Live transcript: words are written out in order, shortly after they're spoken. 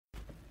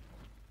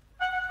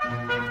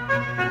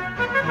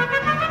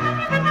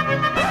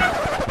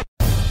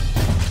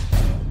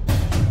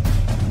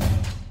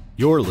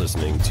You're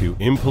listening to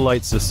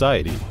Impolite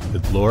Society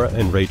with Laura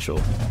and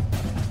Rachel.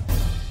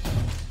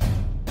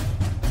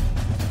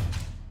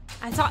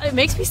 It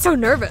makes me so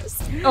nervous.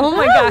 Oh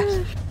my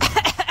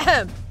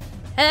gosh.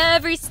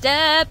 Every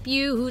step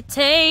you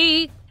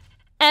take,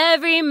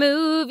 every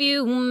move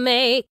you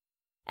make,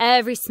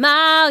 every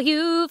smile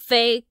you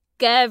fake,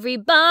 every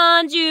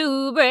bond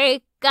you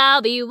break,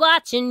 I'll be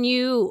watching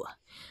you.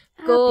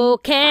 Go,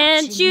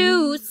 can't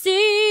you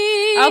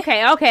see?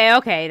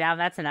 Okay. Now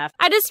that's enough.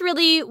 I just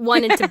really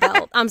wanted to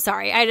belt. I'm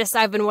sorry.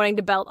 I've been wanting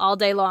to belt all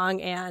day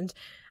long, and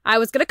I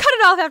was going to cut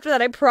it off after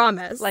that, I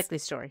promise. Likely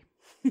story.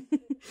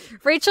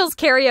 Rachel's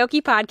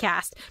karaoke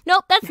podcast.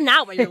 Nope, that's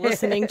not what you're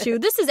listening to.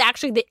 This is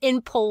actually the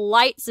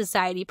Impolite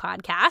Society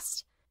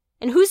podcast.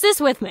 And who's this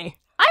with me?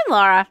 I'm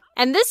Laura.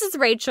 And this is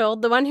Rachel,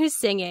 the one who's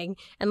singing.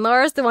 And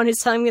Laura's the one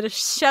who's telling me to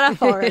shut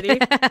up already.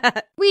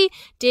 We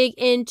dig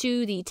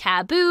into the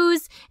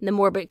taboos and the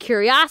morbid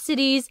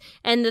curiosities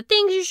and the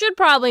things you should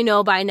probably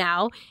know by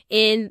now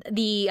in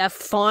the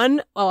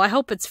fun, I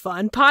hope it's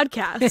fun,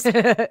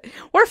 podcast.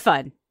 We're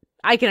fun.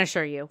 I can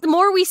assure you. The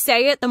more we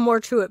say it, the more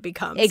true it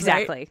becomes.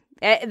 Exactly.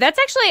 Right? That's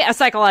actually a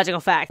psychological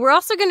fact. We're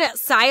also going to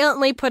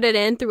silently put it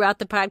in throughout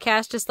the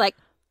podcast, just like,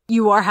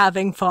 you are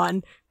having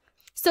fun.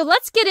 So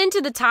let's get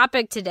into the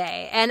topic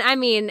today. And I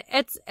mean,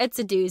 it's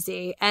a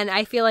doozy. And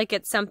I feel like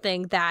it's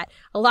something that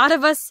a lot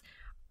of us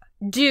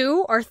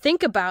do or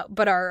think about,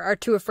 but are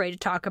too afraid to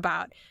talk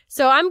about.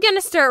 So I'm going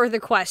to start with a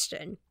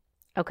question.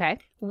 Okay.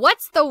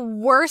 What's the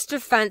worst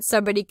offense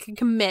somebody could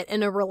commit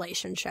in a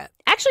relationship?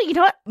 Actually, you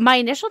know what? My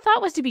initial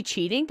thought was to be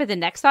cheating, but the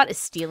next thought is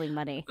stealing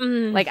money.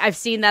 Like, I've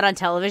seen that on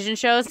television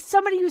shows.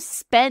 Somebody who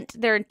spent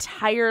their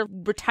entire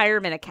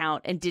retirement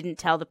account and didn't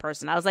tell the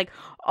person. I was like,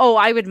 oh,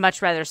 I would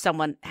much rather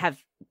someone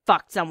have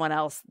fucked someone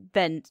else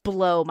than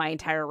blow my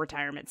entire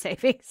retirement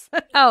savings.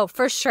 Oh,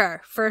 for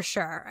sure. For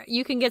sure.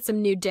 You can get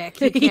some new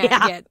dick. You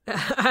can't get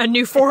a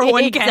new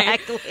 401k.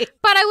 Exactly.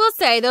 But I will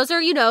say, those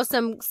are,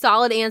 some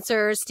solid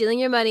answers. Stealing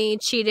your money,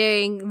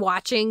 cheating,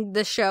 watching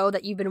the show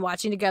that you've been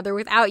watching together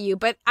without you.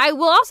 But I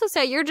will also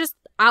say you're just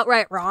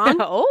outright wrong.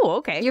 Oh,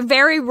 okay. You're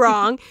very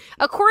wrong.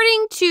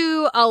 According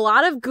to a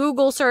lot of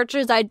Google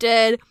searches I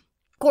did,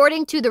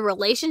 according to the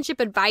relationship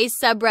advice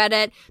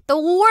subreddit, the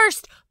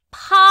worst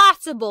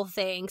possible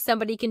thing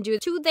somebody can do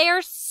to their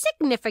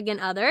significant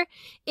other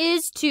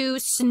is to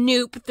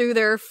snoop through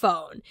their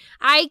phone.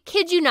 I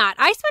kid you not.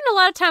 I spend a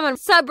lot of time on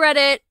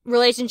subreddit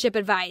relationship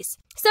advice.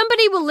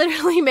 Somebody will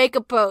literally make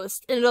a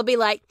post and it'll be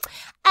like,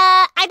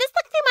 I just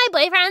looked through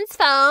my boyfriend's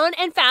phone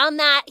and found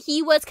that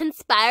he was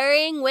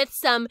conspiring with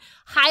some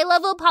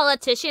high-level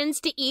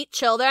politicians to eat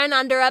children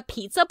under a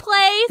pizza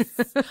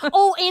place.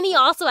 Oh, and he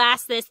also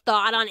asked this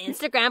thought on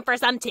Instagram for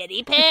some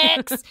titty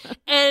pics.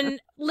 And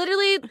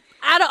literally,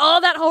 out of all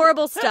that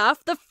horrible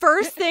stuff, the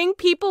first thing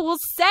people will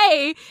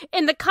say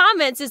in the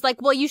comments is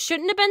like, well, you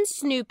shouldn't have been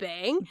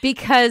snooping.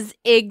 Because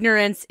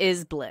ignorance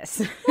is bliss.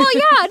 Well,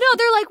 yeah, no,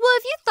 they're like, well,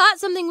 if you thought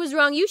something was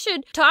wrong, you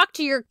should talk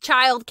to your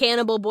child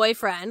cannibal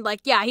boyfriend.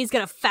 Like, yeah, he's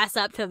going to fess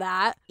up to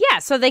that. Yeah,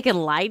 so they can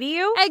lie to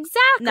you?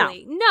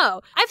 Exactly.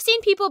 No. I've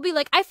seen people be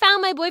like, I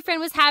found my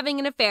boyfriend was having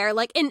an affair.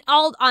 Like, in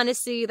all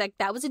honesty, like,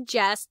 that was a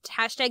jest.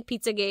 Hashtag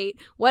Pizzagate.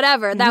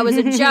 Whatever. That was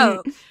a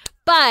joke.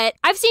 But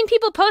I've seen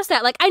people post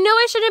that, like, I know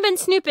I shouldn't have been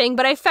snooping,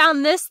 but I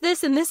found this,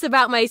 and this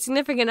about my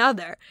significant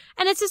other.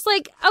 And it's just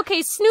like,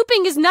 okay,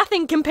 snooping is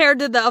nothing compared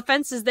to the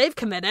offenses they've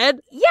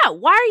committed. Yeah,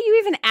 why are you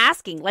even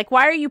asking? Like,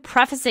 why are you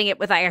prefacing it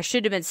with, I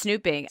should have been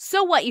snooping?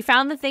 So what? You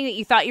found the thing that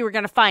you thought you were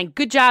going to find.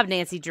 Good job,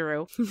 Nancy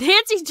Drew.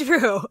 Nancy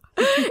Drew.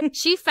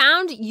 She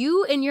found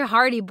you and your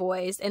Hardy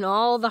Boys and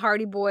all the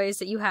Hardy Boys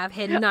that you have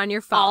hidden on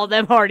your phone. All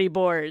them Hardy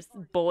Boys.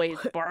 You know what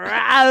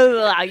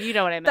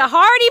I meant. The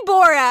Hardy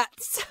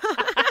Borats.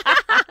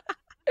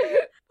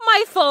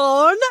 My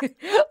phone.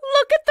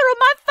 Looking through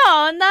my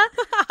phone.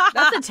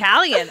 That's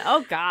Italian.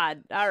 Oh,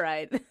 God. All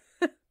right.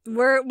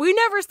 We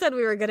never said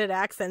we were good at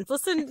accents.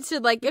 Listen to,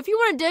 like, if you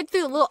want to dig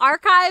through the little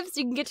archives,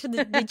 you can get to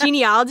the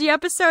genealogy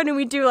episode and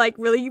we do, like,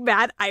 really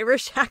bad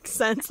Irish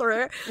accents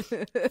for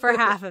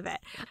half of it.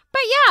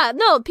 But yeah,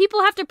 no,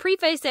 people have to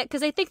preface it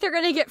because I think they're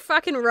going to get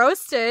fucking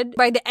roasted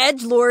by the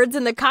edgelords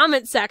in the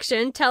comment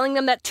section telling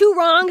them that two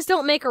wrongs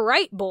don't make a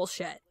right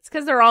bullshit. It's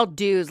because they're all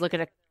dudes looking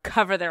to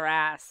cover their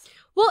ass.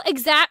 Well,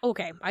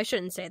 okay, I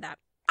shouldn't say that.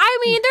 I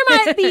mean, there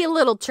might be a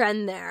little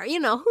trend there,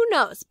 who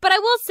knows? But I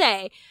will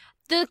say,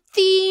 the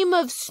theme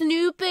of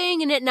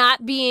snooping and it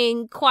not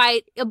being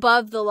quite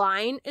above the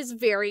line is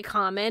very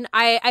common.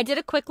 I did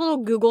a quick little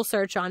Google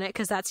search on it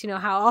because that's,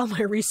 how all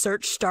my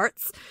research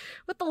starts,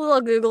 with a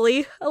little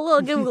googly.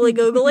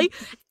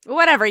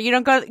 Whatever. You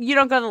don't go to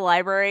the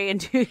library and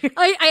do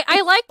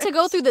I like to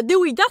go through the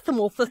Dewey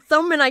Decimal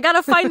System, and I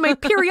gotta find my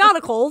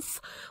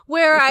periodicals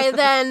where I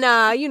then,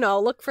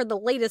 look for the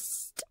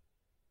latest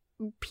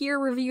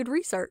peer-reviewed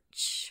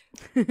research.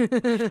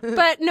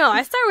 But no,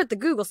 I started with the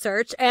Google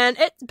search, and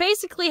it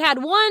basically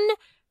had one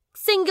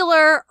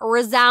singular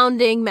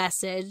resounding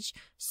message: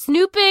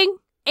 snooping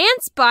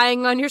and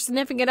spying on your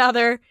significant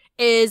other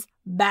is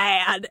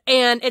bad.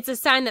 And it's a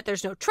sign that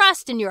there's no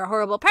trust and you're a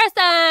horrible person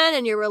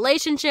and your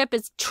relationship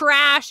is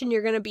trash and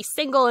you're going to be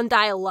single and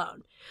die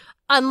alone.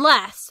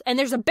 Unless, and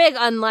there's a big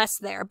unless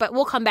there, but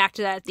we'll come back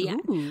to that at the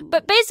end.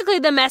 But basically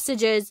the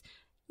message is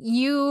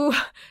you're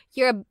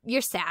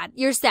sad.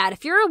 You're sad.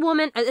 If you're a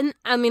woman, and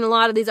I mean, a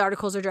lot of these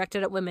articles are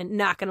directed at women,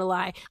 not going to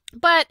lie,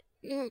 but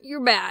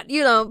you're bad.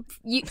 You know,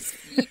 you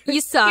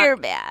suck. You're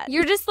bad.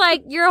 You're just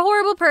like, you're a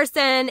horrible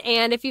person.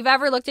 And if you've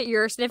ever looked at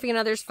your significant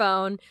other's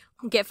phone,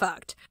 get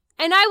fucked.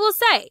 And I will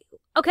say,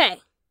 okay,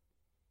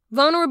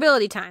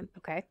 vulnerability time.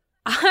 Okay.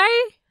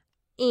 I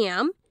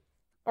am,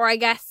 or I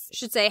guess I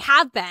should say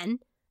have been,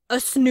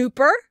 a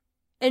snooper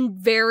in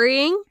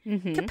varying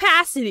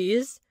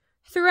capacities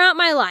throughout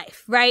my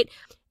life, right?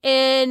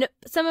 In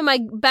some of my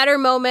better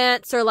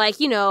moments or like,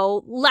 you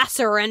know,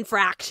 lesser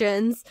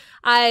infractions,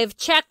 I've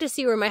checked to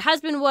see where my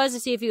husband was, to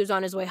see if he was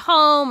on his way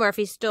home or if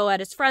he's still at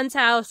his friend's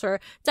house or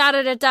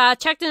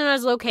checked in on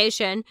his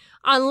location.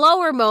 On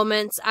lower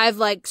moments, I've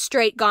like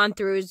straight gone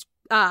through his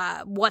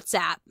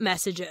WhatsApp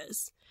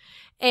messages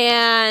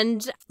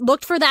and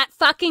looked for that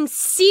fucking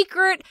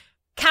secret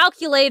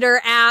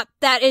calculator app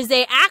that is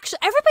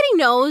everybody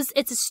knows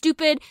it's a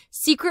stupid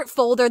secret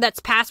folder that's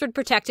password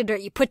protected or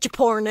you put your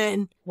porn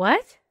in.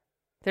 What?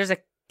 There's a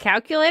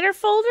calculator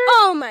folder?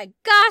 Oh my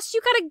gosh,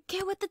 you gotta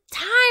get with the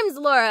times,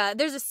 Laura.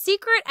 There's a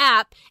secret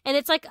app and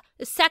it's like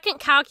a second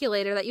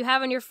calculator that you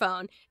have on your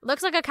phone. It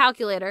looks like a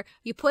calculator.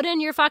 You put in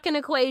your fucking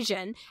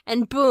equation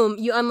and boom,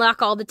 you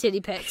unlock all the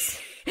titty pics.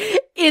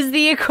 Is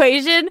the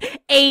equation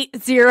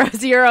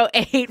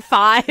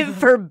 80085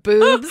 for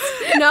boobs?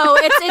 No,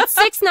 it's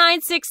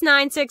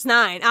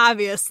 696969,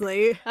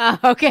 obviously.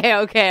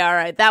 Okay, all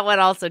right. That one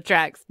also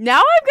tracks. Now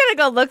I'm gonna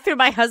go look through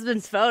my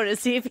husband's phone and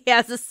see if he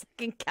has a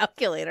second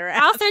calculator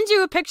app. I'll send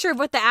you a picture of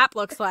what the app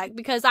looks like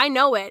because I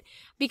know it.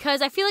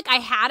 Because I feel like I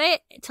had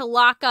it to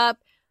lock up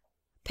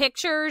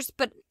pictures,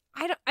 but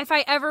I don't. If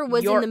I ever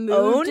was Your in the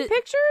own mood,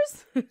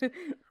 pictures?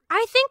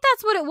 I think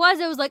that's what it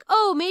was. It was like,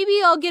 oh, maybe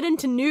I'll get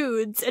into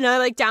nudes. And I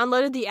like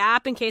downloaded the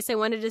app in case I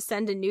wanted to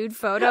send a nude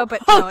photo,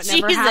 but no, it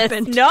never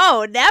happened.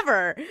 No,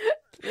 never.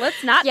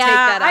 Let's not take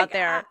that out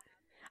there.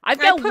 I've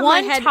got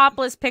one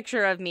topless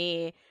picture of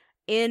me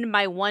in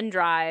my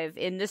OneDrive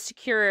in the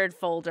secured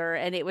folder,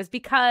 and it was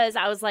because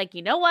I was like,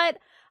 you know what?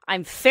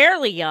 I'm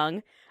fairly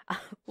young.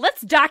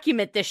 Let's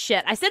document this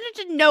shit. I sent it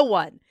to no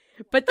one.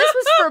 But this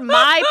was for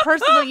my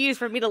personal use,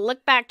 for me to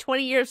look back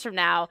 20 years from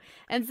now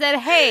and said,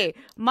 hey,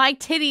 my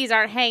titties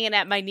aren't hanging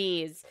at my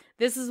knees.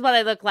 This is what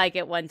I look like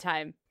at one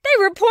time.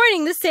 They were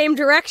pointing the same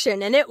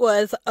direction, and it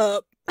was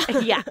up.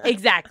 Yeah,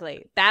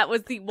 exactly. That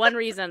was the one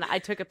reason I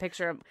took a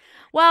picture of.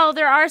 Well,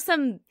 there are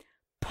some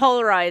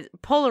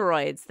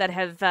Polaroids that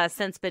have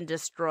since been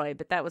destroyed,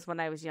 but that was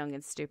when I was young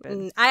and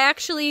stupid.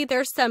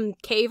 There's some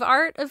cave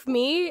art of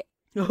me.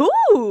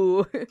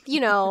 Ooh! You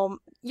know,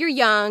 you're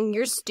young,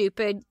 you're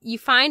stupid. You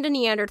find a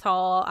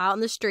Neanderthal out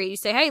in the street. You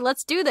say, hey,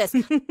 let's do this.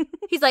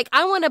 He's like,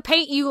 I want to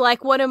paint you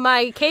like one of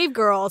my cave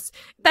girls.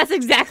 That's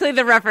exactly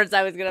the reference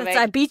I was going to make.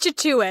 I beat you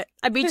to it.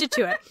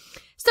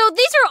 So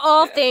these are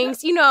all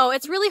things, you know,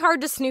 it's really hard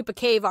to snoop a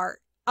cave art.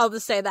 I'll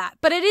just say that.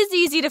 But it is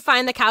easy to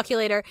find the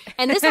calculator.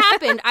 And this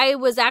happened.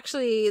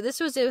 This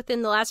was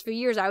within the last few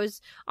years. I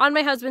was on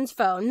my husband's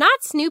phone.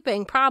 Not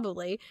snooping,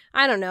 probably.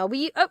 I don't know.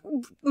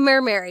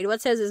 We're married.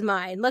 What says is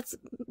mine? Let's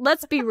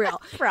be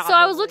real. So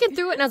I was looking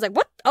through it and I was like,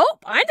 what? Oh,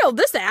 I know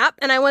this app.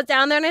 And I went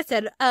down there and I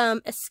said,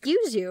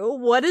 excuse you,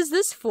 what is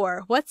this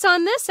for? What's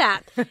on this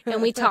app?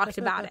 And we talked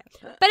about it.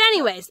 But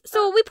anyways,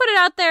 so we put it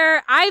out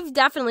there.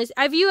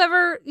 Have you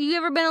ever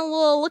been a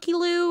little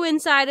looky-loo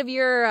inside of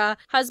your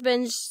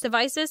husband's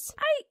devices?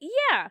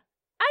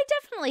 I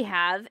definitely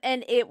have.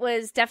 And it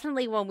was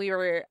definitely when we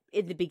were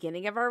in the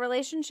beginning of our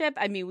relationship.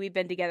 I mean, we've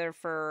been together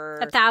for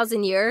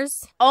 1,000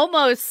 years.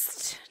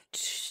 Almost,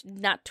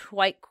 not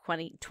quite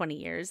 20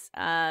 years,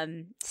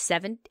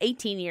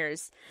 18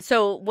 years.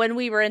 So when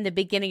we were in the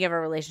beginning of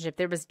our relationship,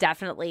 there was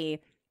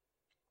definitely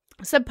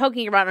some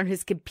poking around on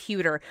his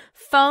computer.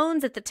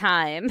 Phones at the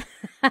time,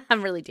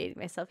 I'm really dating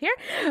myself here.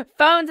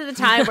 Phones at the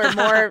time were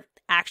more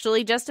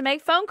actually just to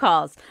make phone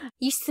calls.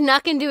 You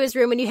snuck into his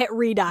room and you hit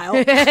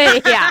redial.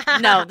 Yeah,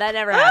 no, that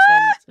never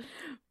happened.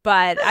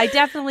 But I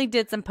definitely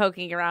did some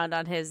poking around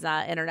on his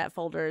internet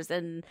folders,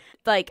 and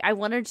like I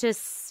wanted to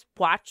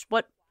watch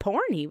what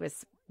porn he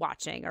was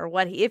watching, or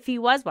if he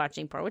was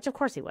watching porn, which of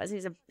course he was.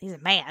 He's a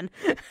man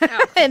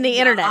in the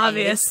internet,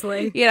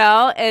 obviously, you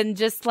know. And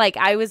just like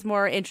I was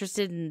more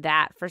interested in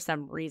that for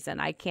some reason.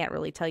 I can't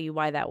really tell you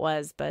why that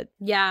was, but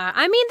yeah,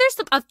 I mean,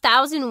 there's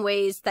 1,000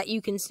 ways that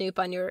you can snoop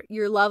on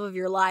your love of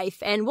your life,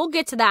 and we'll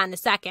get to that in a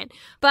second.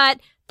 But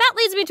that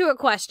leads me to a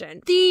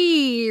question,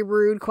 the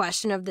rude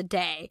question of the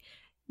day.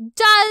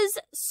 Does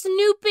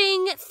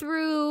snooping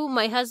through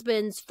my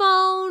husband's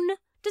phone,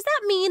 does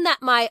that mean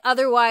that my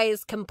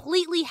otherwise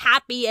completely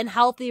happy and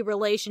healthy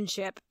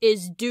relationship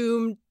is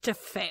doomed to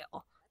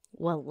fail?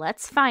 Well,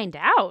 let's find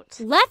out.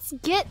 Let's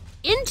get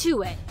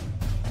into it.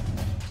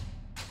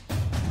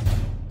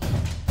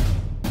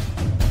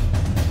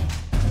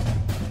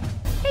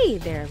 Hey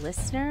there,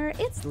 listener.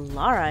 It's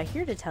Laura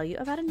here to tell you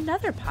about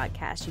another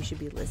podcast you should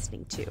be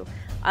listening to,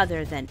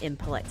 other than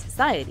Impolite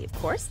Society, of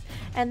course,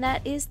 and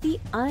that is the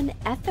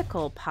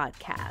Unethical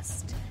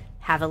Podcast.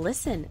 Have a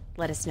listen.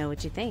 Let us know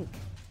what you think.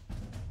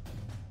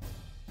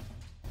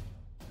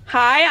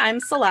 Hi,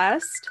 I'm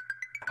Celeste.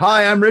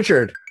 Hi, I'm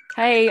Richard.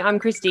 Hey, I'm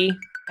Christy.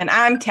 And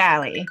I'm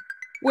Tally.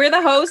 We're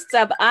the hosts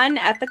of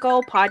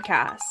Unethical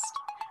Podcast.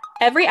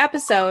 Every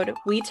episode,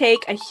 we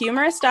take a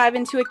humorous dive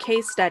into a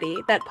case study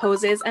that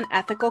poses an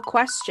ethical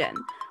question,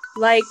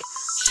 like,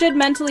 should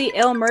mentally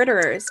ill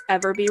murderers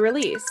ever be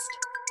released?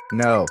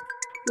 No.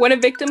 When a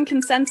victim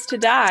consents to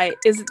die,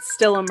 is it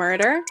still a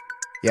murder?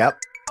 Yep.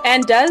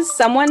 And does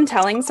someone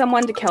telling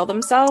someone to kill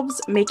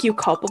themselves make you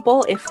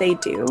culpable if they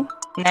do?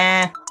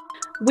 Nah.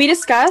 We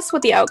discuss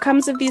what the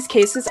outcomes of these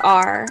cases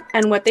are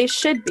and what they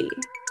should be,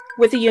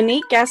 with a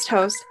unique guest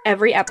host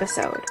every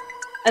episode,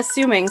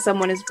 assuming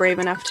someone is brave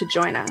enough to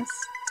join us.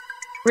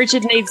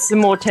 Richard needs some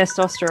more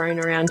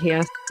testosterone around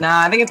here.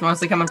 Nah, I think it's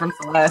mostly coming from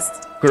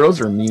Celeste. Girls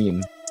are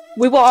mean.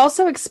 We will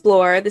also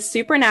explore the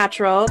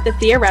supernatural, the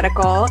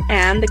theoretical,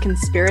 and the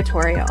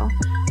conspiratorial.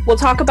 We'll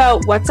talk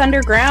about what's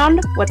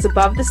underground, what's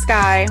above the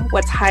sky,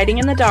 what's hiding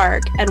in the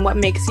dark, and what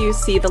makes you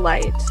see the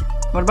light.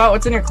 What about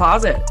what's in your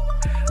closet?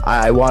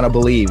 I want to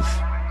believe.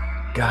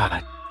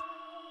 God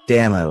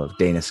damn, I love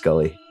Dana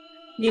Scully.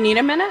 You need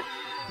a minute?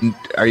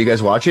 Are you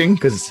guys watching?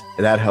 Because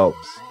that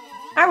helps.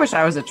 I wish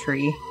I was a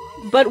tree.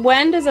 But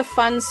when does a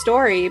fun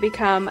story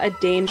become a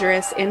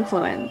dangerous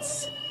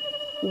influence?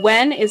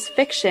 When is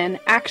fiction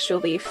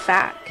actually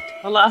fact?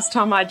 The last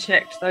time I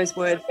checked, those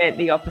words meant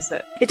the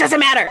opposite. It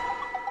doesn't matter.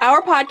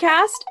 Our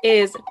podcast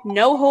is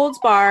no holds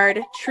barred,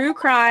 true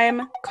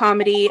crime,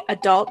 comedy,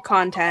 adult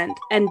content,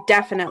 and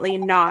definitely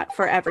not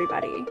for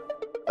everybody.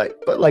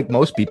 But like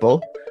most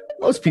people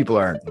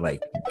aren't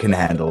like can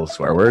handle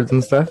swear words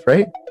and stuff,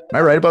 right? Am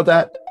I right about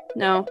that?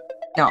 No.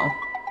 No.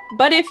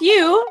 But if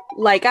you,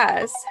 like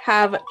us,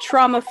 have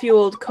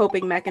trauma-fueled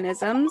coping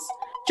mechanisms,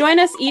 join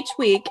us each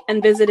week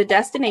and visit a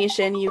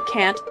destination you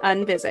can't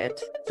unvisit.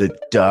 The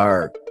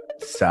dark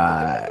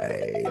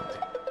side.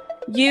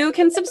 You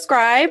can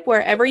subscribe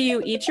wherever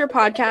you eat your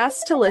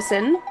podcasts to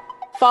listen.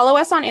 Follow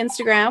us on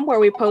Instagram, where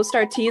we post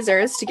our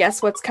teasers to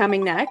guess what's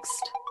coming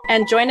next.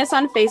 And join us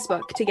on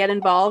Facebook to get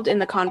involved in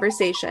the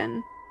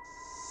conversation.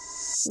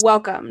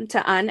 Welcome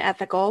to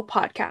Unethical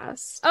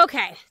Podcast.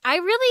 Okay, I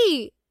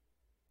really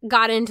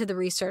got into the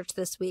research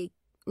this week,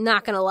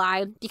 not gonna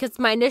lie, because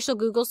my initial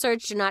Google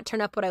search did not turn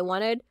up what I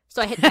wanted,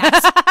 so I hit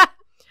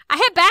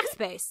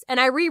backspace, and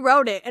I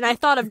rewrote it, and I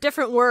thought of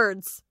different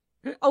words.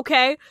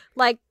 Okay,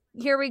 like,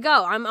 here we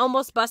go. I'm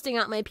almost busting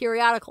out my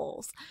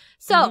periodicals.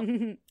 So,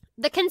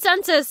 the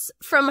consensus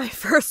from my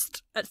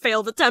first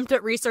failed attempt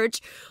at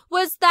research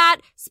was that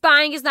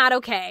spying is not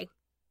okay.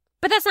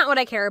 But that's not what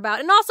I care about.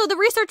 And also, the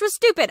research was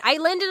stupid. I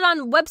landed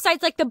on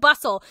websites like The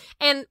Bustle,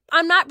 and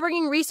I'm not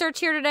bringing research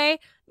here today.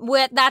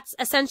 That's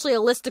essentially a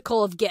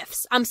listicle of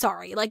GIFs. I'm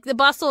sorry. Like, The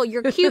Bustle,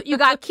 you're cute. You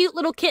got cute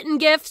little kitten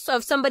GIFs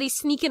of somebody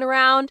sneaking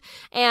around,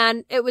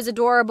 and it was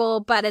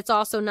adorable, but it's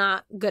also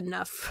not good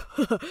enough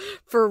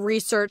for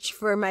research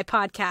for my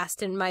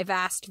podcast and my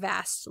vast,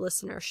 vast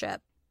listenership.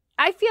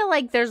 I feel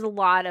like there's a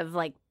lot of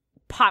like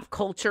pop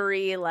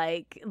culture-y,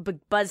 like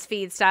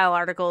BuzzFeed style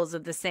articles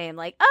of the same,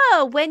 like,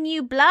 oh, when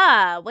you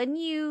blah, when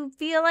you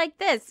feel like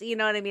this, you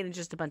know what I mean? It's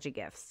just a bunch of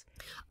GIFs.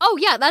 Oh,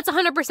 yeah, that's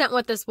 100%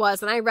 what this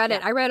was. And I read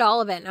it. I read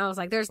all of it. And I was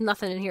like, there's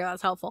nothing in here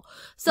that's helpful.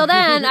 So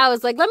then I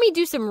was like, let me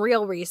do some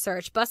real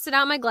research. Busted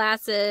out my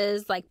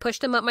glasses, like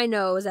pushed them up my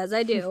nose as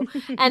I do.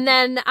 And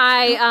then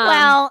I...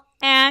 Well,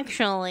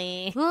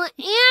 actually,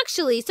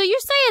 so you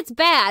say it's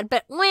bad,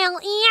 but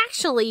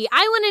actually,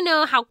 I want to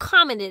know how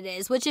common it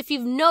is, which if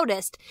you've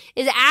noticed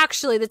is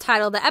actually the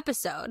title of the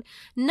episode.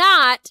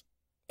 Not,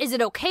 is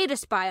it okay to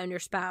spy on your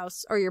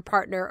spouse or your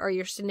partner or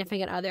your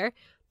significant other?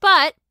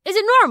 But is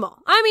it normal?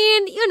 I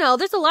mean, you know,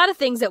 there's a lot of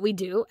things that we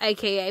do,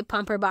 aka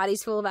pump our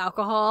bodies full of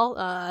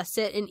alcohol,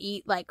 sit and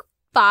eat like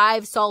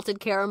 5 salted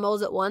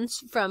caramels at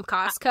once from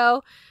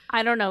Costco.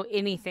 I don't know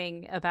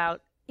anything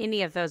about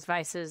any of those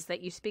vices that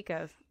you speak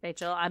of,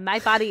 Rachel. My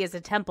body is a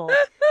temple.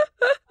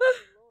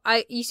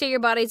 You say your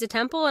body's a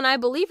temple, and I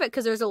believe it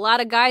because there's a lot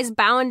of guys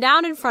bowing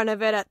down in front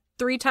of it at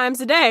 3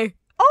 times a day.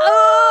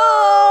 Oh!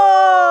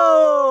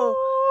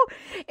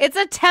 It's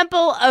a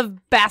temple of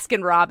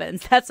Baskin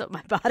Robbins. That's what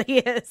my body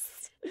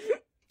is.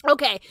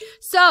 Okay,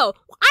 so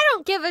I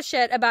don't give a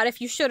shit about if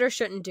you should or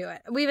shouldn't do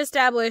it. We've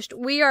established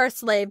we are a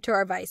slave to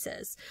our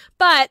vices.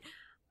 But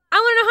I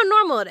want to know how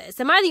normal it is.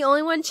 Am I the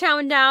only one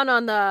chowing down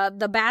on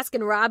the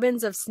Baskin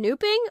Robbins of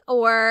snooping?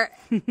 Or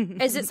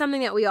is it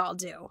something that we all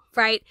do,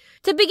 right?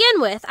 To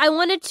begin with, I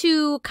wanted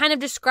to kind of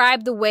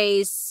describe the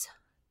ways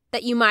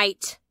that you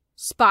might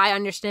spy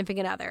on your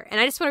significant other.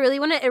 And I just want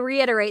to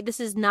reiterate, this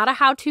is not a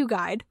how-to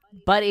guide.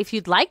 But if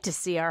you'd like to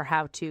see our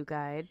how-to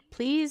guide,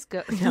 please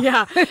go. No.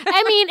 Yeah.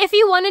 I mean, if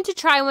you wanted to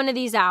try one of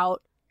these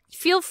out,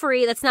 feel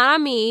free. That's not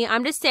on me.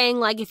 I'm just saying,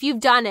 like, if you've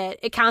done it,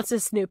 it counts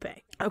as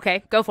snooping.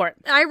 Okay, go for it.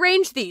 I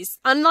arranged these.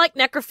 Unlike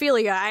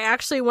necrophilia, I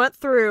actually went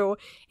through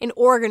and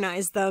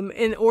organized them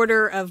in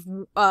order of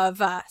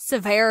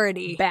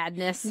severity.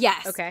 Badness.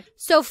 Yes. Okay.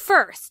 So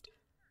first,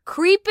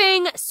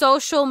 creeping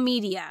social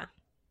media.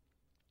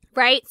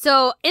 Right?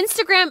 So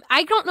Instagram,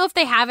 I don't know if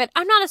they have it.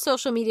 I'm not a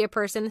social media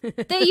person.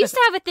 They used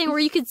to have a thing where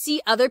you could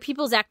see other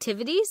people's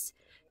activities.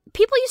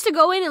 People used to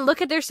go in and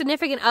look at their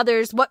significant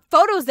others, what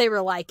photos they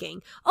were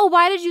liking. Oh,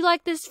 why did you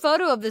like this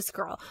photo of this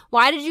girl?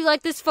 Why did you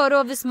like this photo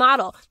of this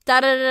model?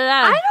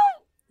 Da-da-da-da.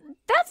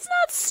 That's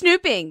not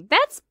snooping.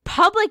 That's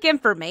public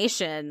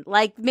information.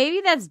 Like,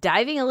 maybe that's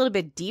diving a little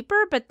bit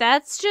deeper, but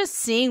that's just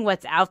seeing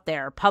what's out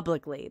there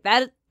publicly.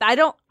 I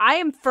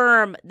am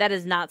firm that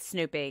is not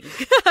snooping.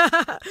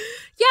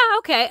 Yeah,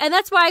 okay. And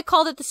that's why I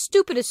called it the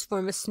stupidest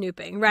form of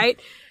snooping, right?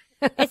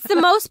 It's the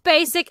most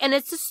basic and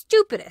it's the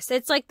stupidest.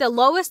 It's like the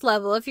lowest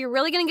level. If you're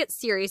really going to get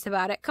serious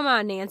about it, come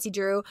on, Nancy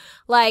Drew.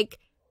 Like,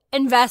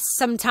 invest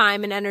some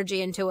time and energy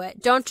into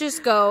it. Don't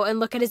just go and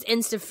look at his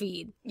Insta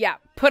feed. Yeah,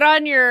 put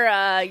on your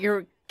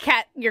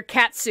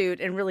cat suit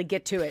and really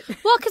get to it.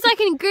 Well, because I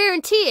can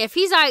guarantee if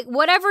he's like,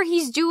 whatever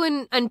he's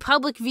doing in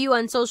public view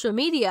on social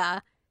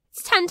media,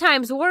 it's 10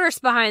 times worse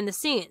behind the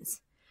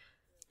scenes.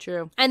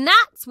 True. And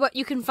that's what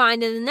you can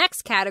find in the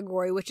next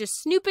category, which is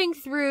snooping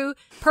through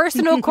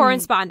personal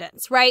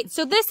correspondence, right?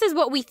 So this is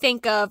what we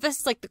think of. This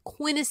is like the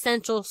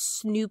quintessential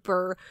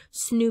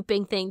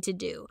snooping thing to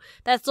do.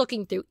 That's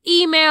looking through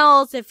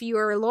emails, if you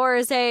are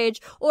Laura's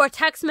age, or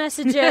text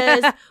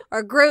messages,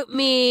 or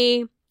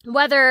GroupMe,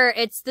 whether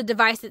it's the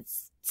device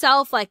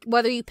itself, like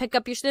whether you pick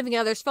up your significant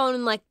other's phone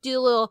and like do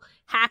a little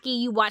hacky,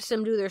 you watch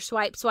them do their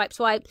swipe,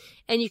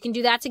 and you can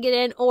do that to get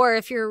in, or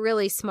if you're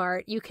really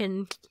smart, you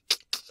can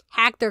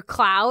hack their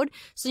cloud.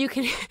 So you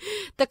can,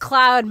 the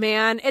cloud,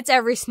 man, it's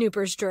every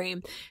snooper's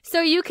dream.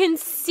 So you can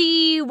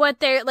see what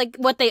they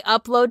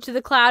upload to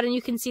the cloud and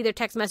you can see their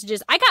text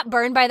messages. I got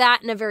burned by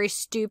that in a very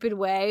stupid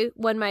way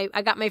when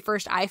I got my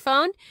first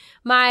iPhone.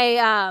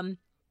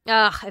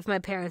 If my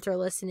parents are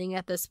listening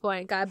at this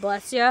point, God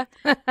bless you.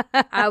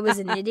 I was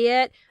an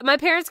idiot. My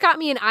parents got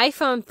me an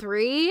iPhone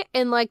 3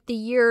 in like the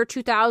year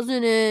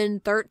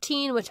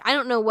 2013, which I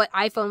don't know what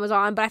iPhone was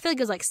on, but I feel like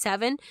it was like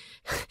 7.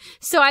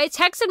 So I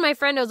texted my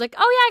friend. I was like,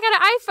 oh yeah, I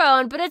got an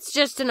iPhone, but it's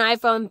just an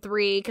iPhone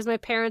 3 because my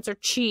parents are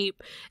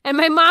cheap. And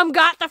my mom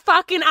got the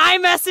fucking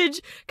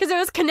iMessage because it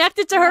was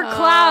connected to her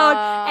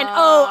cloud. And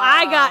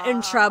I got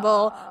in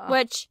trouble,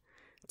 which,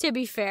 to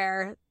be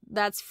fair,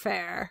 that's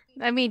fair.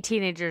 I mean,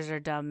 teenagers are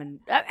dumb, and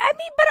but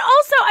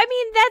also,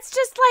 that's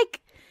just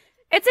like,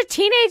 it's a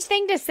teenage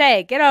thing to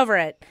say. Get over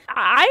it.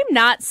 I'm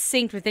not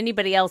synced with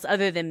anybody else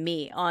other than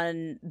me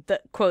on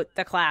the quote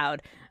the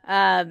cloud.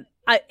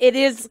 It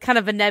is kind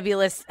of a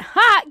nebulous.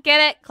 Get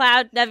it?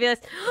 Cloud, nebulous.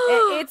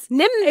 It's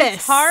Nimbus.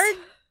 It's hard.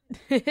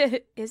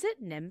 Is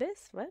it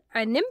Nimbus? What?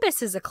 A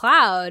Nimbus is a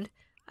cloud.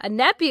 A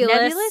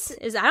nebulous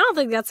is, I don't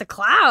think that's a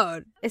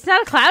cloud. It's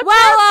not a cloud?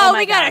 Well,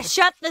 we gotta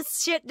shut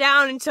this shit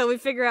down until we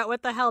figure out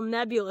what the hell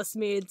nebulous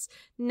means.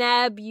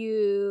 Nebulous.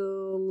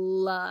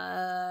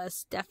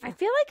 I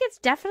feel like it's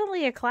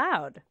definitely a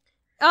cloud.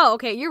 Oh,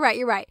 okay, you're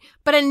right.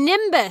 But a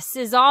nimbus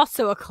is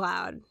also a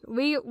cloud.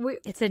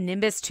 It's a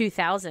Nimbus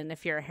 2000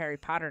 if you're a Harry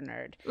Potter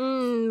nerd.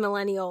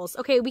 Millennials.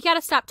 Okay, we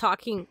gotta stop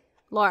talking,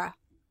 Laura.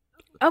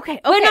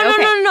 Okay. Wait,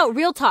 no.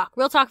 Real talk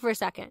for a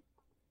second.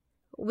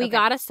 We Okay.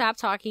 gotta stop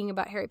talking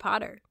about Harry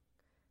Potter.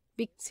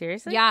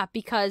 Seriously? Yeah,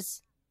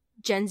 because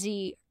Gen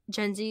Z,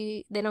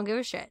 they don't give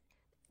a shit.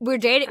 We're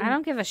dating. I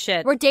don't give a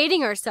shit. We're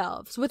dating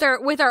ourselves with our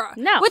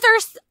No.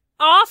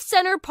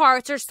 off-center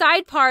parts, our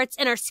side parts,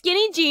 and our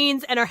skinny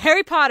jeans and our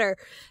Harry Potter.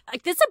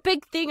 Like, that's a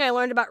big thing I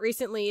learned about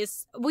recently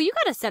is, well, you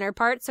got a center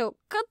part, so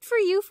good for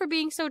you for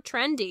being so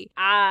trendy.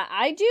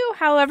 I do,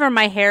 however,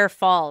 my hair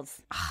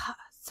falls.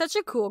 Such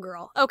a cool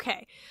girl.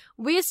 Okay,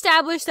 we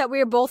established that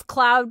we are both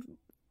cloud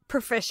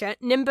proficient.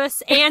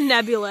 Nimbus and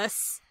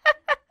nebulous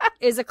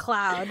is a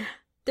cloud.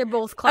 They're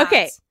both clouds.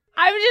 Okay.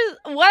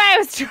 What I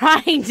was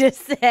trying to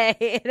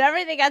say, and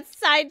everything got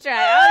sidetracked.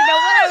 I don't know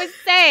what I was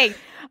saying.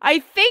 I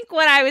think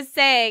what I was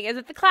saying is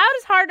that the cloud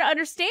is hard to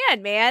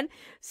understand, man.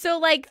 So,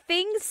 like,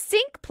 things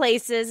sync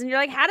places, and you're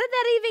like, how did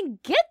that even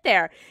get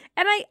there?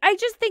 And I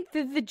just think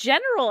that the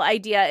general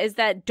idea is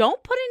that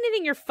don't put anything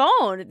in your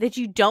phone that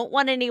you don't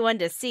want anyone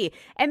to see.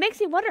 It makes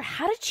me wonder,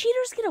 how do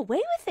cheaters get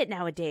away with it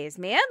nowadays,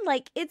 man?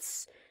 Like,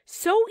 it's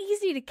so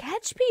easy to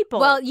catch people.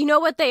 Well, you know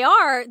what they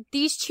are?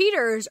 These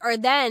cheaters are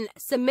then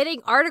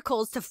submitting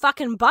articles to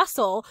fucking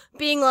Bustle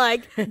being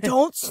like,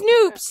 don't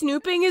snoop.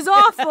 Snooping is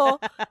awful.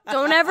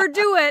 Don't ever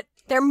do it.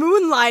 They're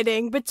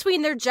moonlighting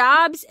between their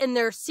jobs and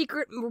their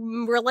secret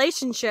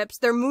relationships.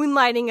 They're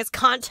moonlighting as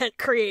content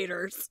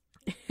creators.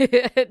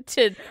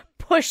 To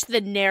push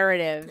the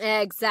narrative.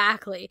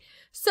 Exactly.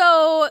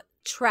 So,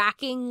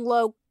 tracking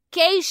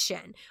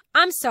location.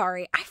 I'm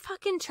sorry. I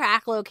fucking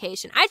track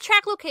location. I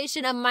track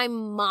location of my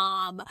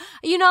mom.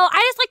 You know,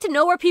 I just like to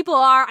know where people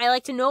are. I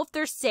like to know if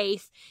they're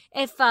safe.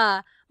 If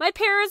my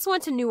parents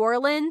went to New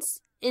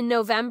Orleans in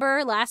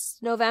November,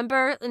 last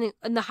November,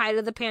 in the height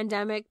of the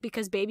pandemic,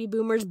 because baby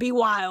boomers be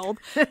wild.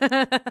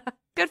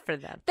 Good for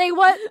them. They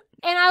what?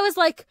 And I was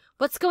like,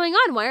 what's going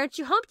on? Why aren't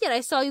you humped yet?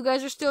 I saw you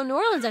guys are still in New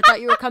Orleans. I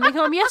thought you were coming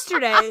home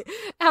yesterday.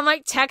 I'm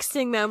like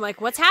texting them,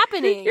 like, what's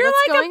happening? You're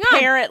what's like going a on?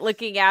 parent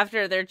looking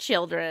after their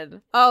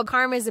children. Oh,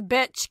 karma's a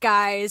bitch,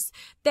 guys.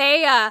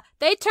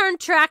 They turned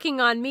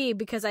tracking on me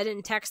because I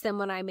didn't text them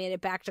when I made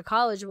it back to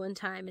college one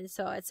time. And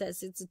so it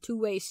says it's a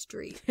two-way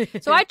street.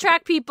 So I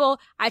track people.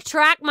 I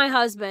track my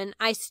husband.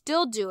 I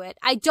still do it.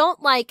 I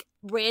don't like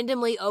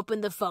randomly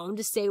open the phone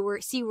to see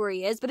where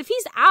he is. But if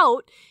he's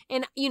out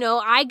and, you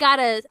know, I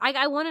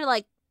want to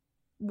like,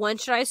 when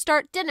should I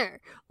start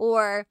dinner?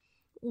 Or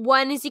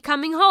when is he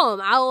coming home?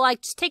 I'll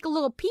like just take a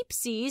little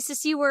peep-sees to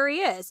see where he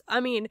is.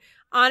 I mean,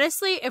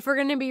 honestly, if we're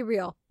going to be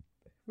real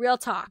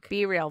talk.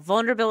 Be real.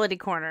 Vulnerability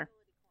corner.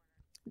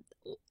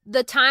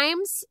 The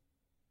times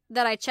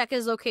that I check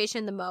his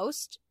location the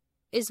most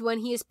is when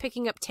he is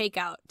picking up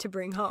takeout to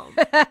bring home.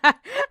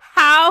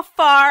 How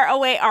far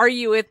away are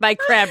you with my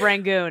crab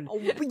rangoon?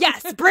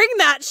 Yes, bring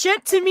that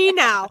shit to me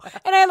now.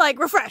 And I like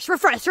refresh.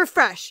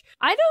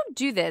 I don't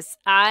do this.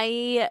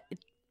 I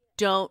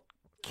don't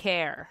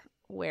care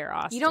where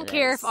Austin You don't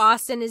care is. if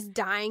Austin is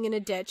dying in a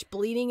ditch,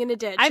 bleeding in a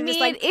ditch. I You're mean,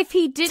 just like, if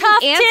he didn't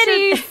tough answer,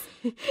 titties.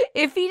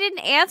 if he didn't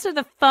answer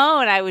the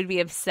phone, I would be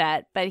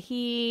upset. But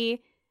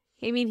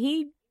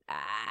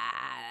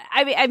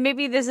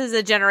maybe this is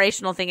a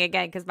generational thing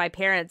again, because my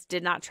parents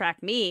did not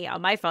track me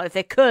on my phone. If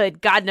they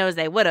could, God knows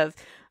they would have.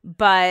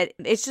 But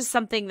it's just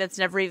something that's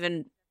never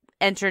even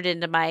entered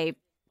into my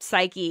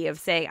psyche of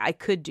saying I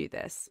could do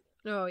this.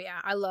 Oh, yeah.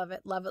 I love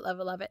it. Love it, love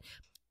it, love it.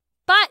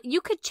 But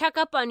you could check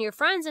up on your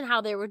friends and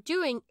how they were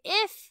doing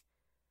if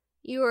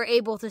you were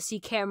able to see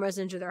cameras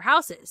into their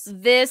houses.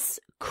 This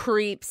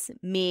creeps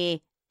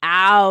me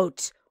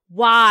out.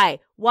 Why?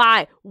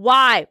 Why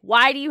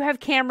do you have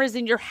cameras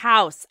in your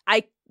house?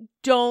 I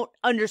don't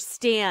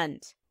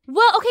understand.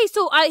 Well, okay,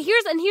 so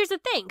here's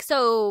the thing.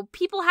 So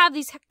people have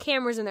these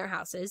cameras in their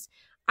houses.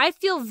 I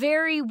feel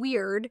very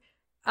weird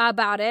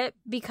about it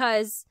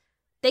because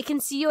they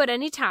can see you at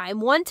any time.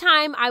 One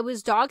time I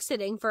was dog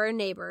sitting for our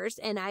neighbors,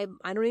 and I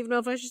don't even know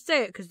if I should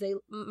say it because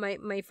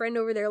my friend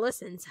over there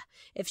listens.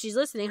 If she's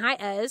listening, hi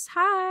Ez.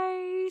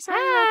 Hi. Sorry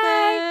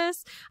about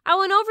this. I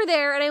went over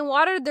there and I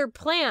watered their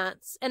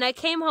plants, and I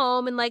came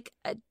home and like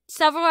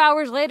several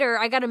hours later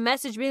I got a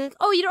message being like,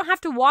 "Oh, you don't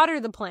have to water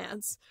the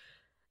plants."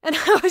 And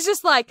I was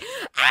just like,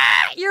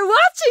 you're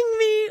watching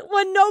me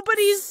when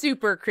nobody's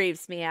super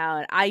creeps me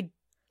out.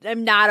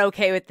 I'm not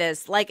okay with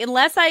this. Like,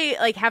 unless I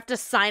like have to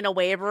sign a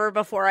waiver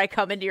before I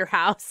come into your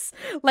house,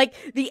 like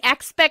the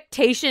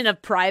expectation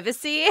of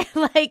privacy,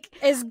 like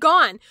is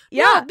gone.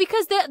 Yeah, no,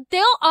 because they'll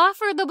be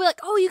like,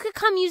 oh, you could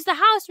come use the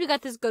house. We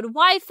got this good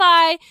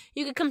Wi-Fi.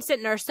 You could come sit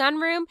in our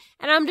sunroom.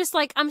 And I'm just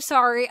like, I'm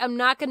sorry, I'm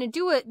not going to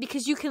do it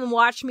because you can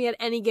watch me at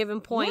any given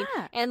point.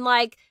 Yeah. And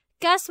like,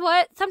 guess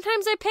what?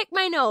 Sometimes I pick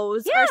my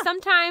nose, Yeah. or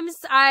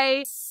sometimes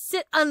I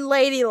sit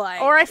unladylike,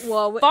 or I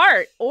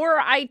fart, or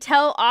I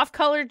tell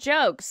off-color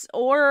jokes,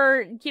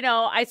 or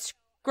I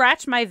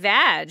scratch my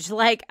vag.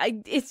 Like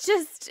it's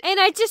just, and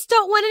I just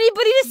don't want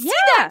anybody to see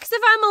that. Because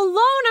if I'm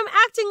alone, I'm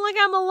acting like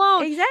I'm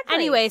alone. Exactly.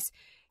 Anyways,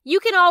 you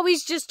can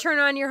always just turn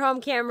on your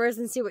home cameras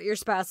and see what your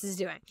spouse is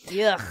doing.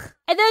 Yuck.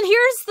 And then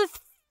here's the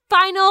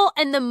final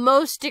and the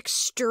most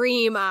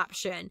extreme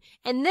option,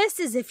 and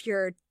this is if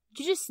you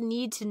just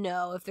need to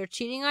know if they're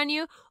cheating on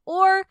you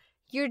or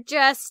you're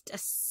just a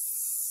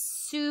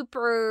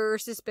super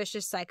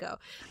suspicious psycho.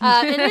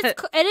 And it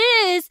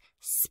is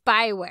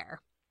spyware.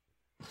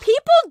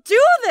 People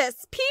do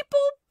this. People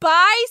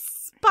buy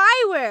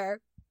spyware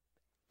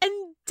and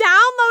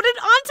download it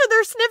onto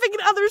their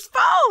significant other's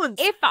phones.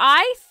 If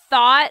I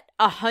thought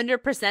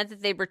 100%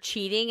 that they were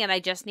cheating and I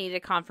just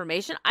needed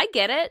confirmation, I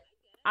get it.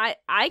 I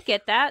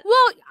get that.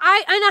 Well,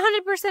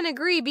 I 100%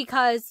 agree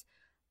because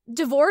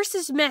divorce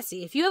is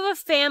messy. If you have a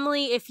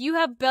family, if you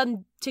have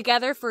been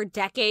together for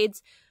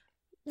decades,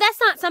 that's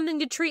not something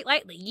to treat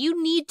lightly.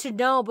 You need to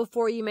know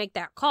before you make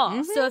that call.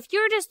 Mm-hmm. So if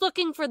you're just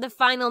looking for the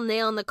final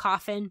nail in the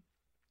coffin,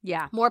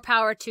 yeah, more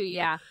power to you.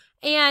 Yeah.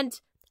 And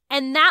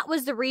that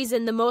was the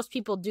reason the most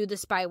people do the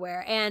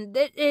spyware. And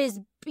it is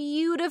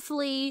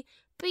beautifully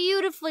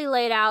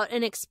laid out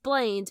and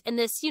explained in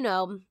this,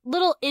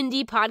 little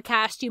indie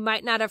podcast you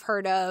might not have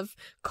heard of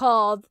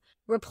called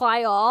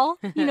Reply All.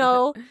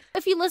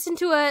 If you listen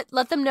to it,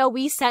 let them know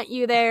we sent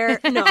you there.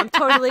 No, I'm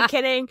totally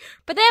kidding.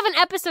 But they have an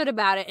episode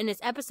about it, and it's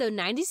episode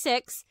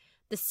 96,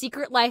 The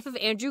Secret Life of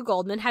Andrew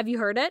Goldman. Have you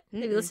heard it?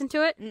 Mm-mm. Have you listened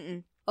to it?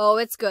 Mm-mm. Oh,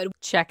 it's good.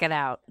 Check it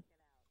out.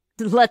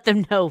 Let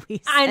them know we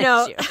sent I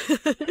know. you.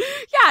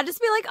 Yeah,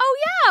 just be like, oh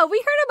yeah, we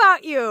heard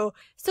about you.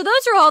 So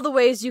those are all the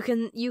ways you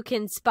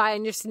can spy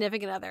on your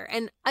significant other.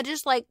 And I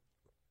just let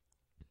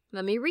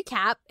me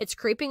recap. It's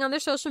creeping on their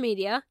social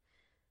media,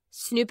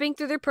 snooping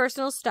through their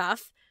personal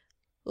stuff,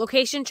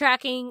 location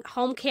tracking,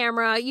 home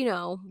camera,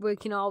 we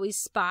can always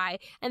spy.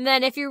 And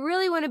then if you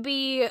really want to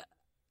be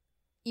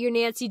your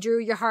Nancy Drew,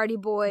 your Hardy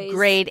Boys,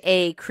 grade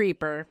A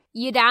creeper,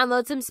 you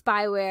download some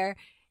spyware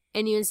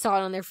and you install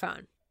it on their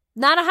phone.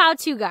 Not a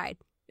how-to guide.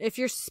 If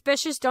you're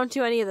suspicious, don't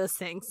do any of those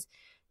things.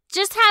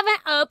 Just have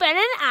an open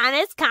and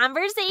honest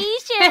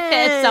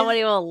conversation.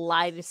 Somebody will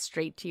lie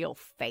straight to your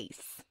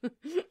face.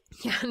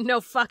 Yeah,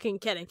 no fucking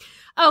kidding.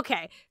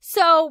 Okay,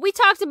 so we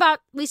talked about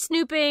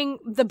snooping.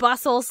 The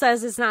bustle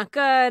says it's not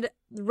good.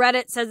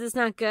 Reddit says it's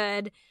not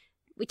good.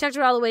 We talked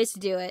about all the ways to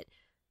do it.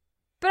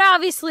 But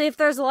obviously, if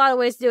there's a lot of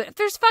ways to do it, if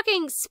there's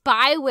fucking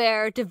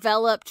spyware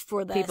developed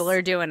for this. People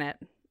are doing it.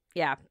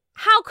 Yeah.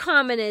 How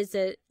common is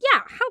it?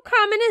 Yeah, how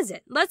common is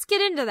it? Let's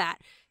get into that.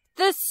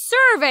 The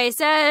survey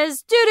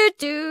says,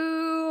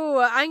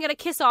 I'm going to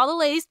kiss all the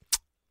ladies.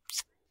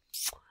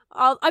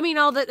 All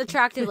the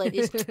attractive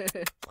ladies.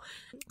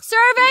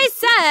 Survey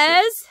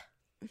says,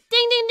 ding,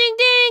 ding, ding,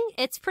 ding.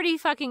 It's pretty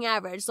fucking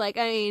average. Like,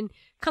 I mean,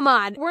 come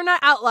on. We're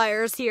not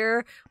outliers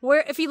here.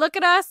 If you look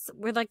at us,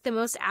 we're like the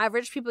most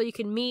average people you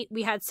can meet.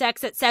 We had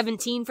sex at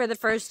 17 for the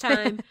first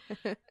time.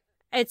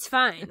 It's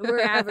fine.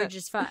 We're average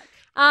as fuck.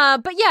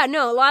 But yeah,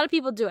 no, a lot of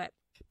people do it.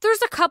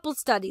 There's a couple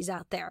studies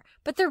out there,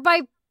 but they're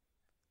by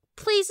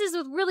places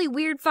with really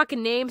weird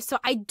fucking names, so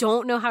I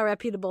don't know how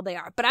reputable they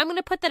are. But I'm going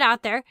to put that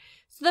out there.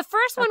 So the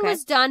first one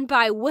was done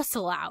by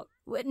Whistle Out.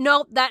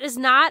 Nope, that is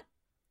not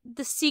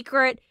the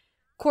secret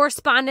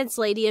correspondence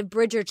lady of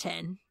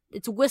Bridgerton.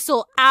 It's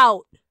Whistle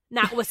Out,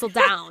 not Whistle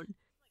Down.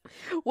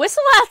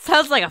 Whistle Out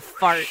sounds like a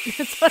fart.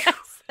 That's what I'm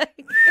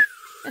saying.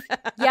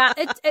 Yeah,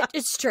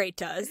 it straight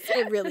does.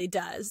 It really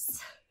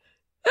does.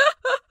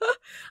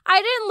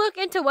 I didn't look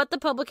into what the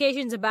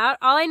publication's about.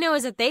 All I know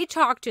is that they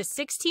talked to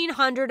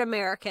 1,600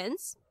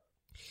 Americans.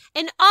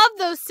 And of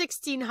those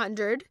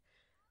 1,600,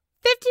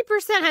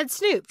 50% had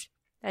snooped.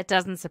 That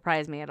doesn't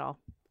surprise me at all.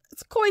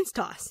 It's a coin's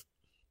toss.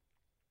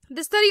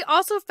 The study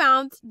also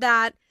found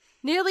that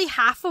nearly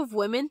half of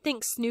women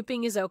think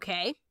snooping is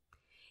okay.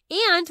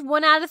 And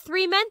 1 out of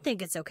 3 men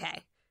think it's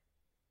okay.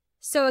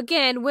 So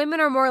again, women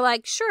are more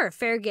like, sure,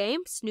 fair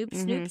game, snoop,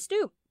 snoop,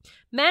 snoop.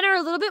 Men are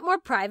a little bit more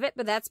private,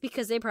 but that's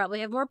because they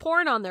probably have more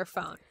porn on their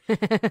phone.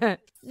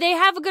 They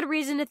have a good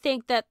reason to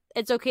think that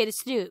it's okay to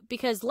snoop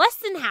because less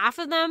than half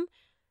of them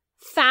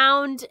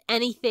found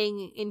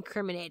anything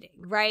incriminating,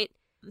 right?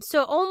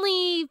 So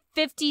only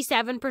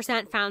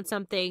 57% found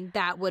something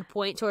that would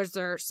point towards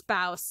their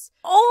spouse.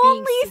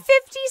 Only 57%?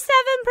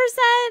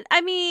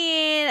 I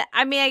mean,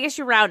 I guess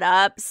you round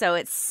up, so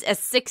it's a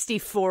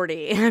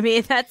 60-40. I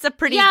mean, that's a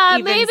pretty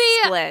even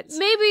split.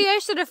 Maybe I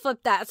should have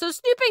flipped that. So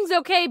snooping's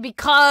okay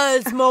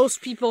because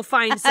most people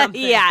find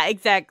something. Yeah,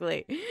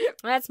 exactly.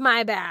 That's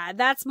my bad.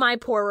 That's my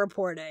poor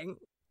reporting.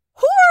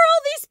 Who are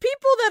all these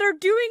people that are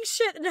doing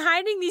shit and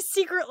hiding these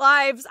secret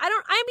lives?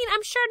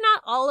 I'm sure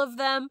not all of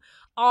them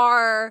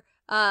are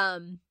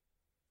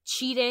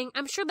cheating.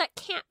 I'm sure that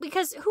can't,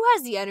 because who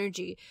has the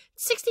energy?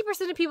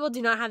 60% of people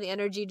do not have the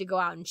energy to go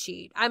out and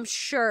cheat. I'm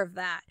sure of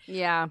that.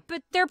 Yeah.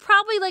 But they're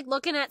probably like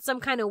looking at some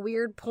kind of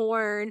weird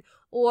porn,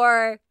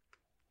 or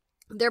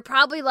they're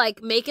probably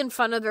like making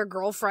fun of their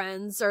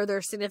girlfriends or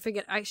their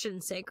significant, I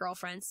shouldn't say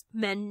girlfriends,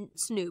 men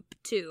snoop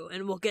too,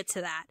 and we'll get to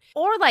that.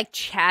 Or like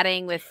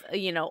chatting with,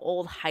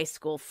 old high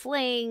school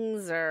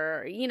flings,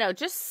 or,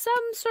 just some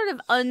sort of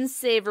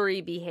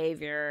unsavory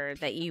behavior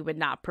that you would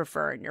not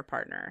prefer in your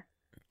partner.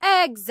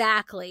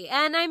 Exactly.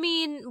 And I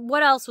mean,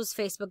 what else was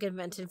Facebook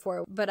invented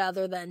for but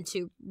other than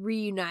to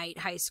reunite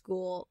high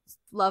school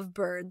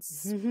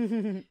lovebirds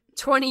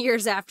 20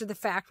 years after the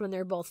fact when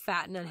they're both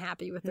fat and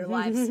unhappy with their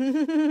lives?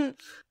 And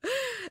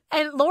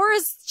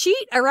Laura's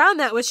cheat around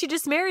that was she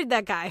just married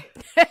that guy.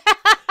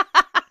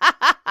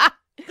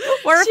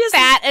 We're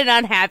fat and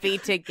unhappy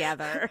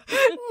together.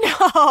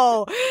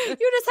 No,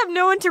 you just have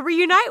no one to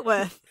reunite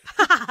with.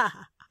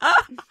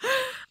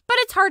 But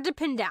it's hard to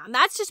pin down.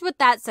 That's just what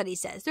that study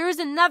says. There was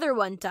another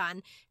one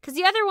done, because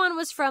the other one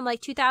was from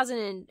like 2000,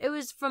 and it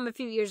was from a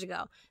few years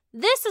ago.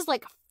 This is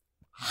like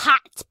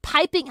hot, it's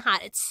piping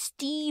hot, it's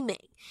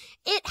steaming.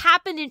 It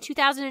happened in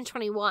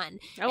 2021,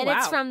 and wow.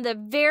 It's from the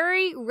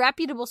very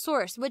reputable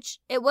source, which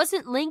it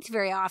wasn't linked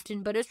very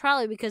often, but it's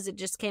probably because it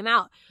just came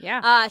out.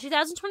 Yeah.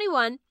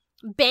 2021,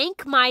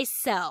 Bank My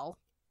Cell.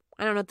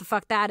 I don't know what the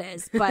fuck that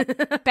is,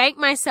 but Bank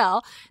My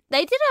Cell.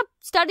 They did a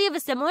study of a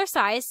similar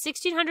size,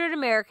 1,600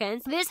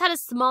 Americans. They just had a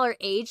smaller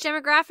age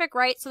demographic,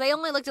 right? So they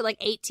only looked at like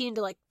 18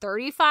 to like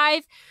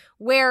 35,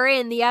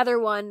 wherein the other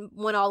one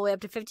went all the way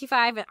up to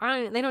 55.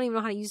 And they don't even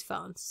know how to use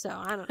phones, so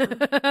I don't know.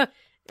 I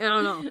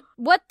don't know.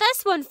 What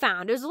this one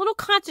found, it was a little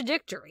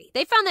contradictory.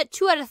 They found that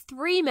 2 out of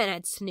 3 men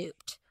had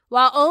snooped,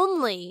 while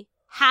only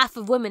half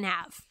of women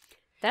have.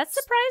 That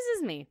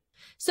surprises me.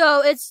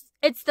 So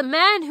it's the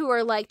men who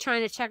are like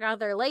trying to check out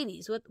their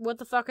ladies. What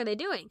the fuck are they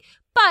doing?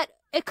 But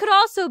it could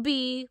also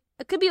be,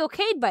 it could be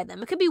okayed by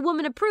them. It could be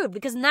woman approved,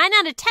 because 9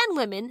 out of 10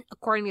 women,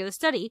 according to the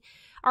study,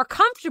 are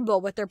comfortable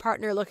with their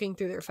partner looking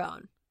through their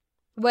phone.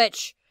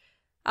 Which,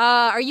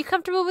 are you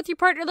comfortable with your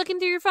partner looking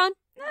through your phone?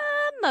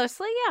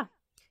 Mostly, yeah.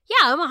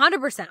 Yeah, I'm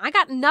 100%. I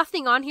got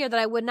nothing on here that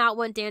I would not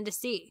want Dan to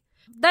see.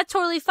 That's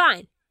totally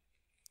fine.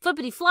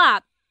 Flippity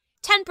flop,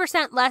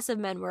 10% less of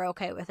men were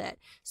okay with it.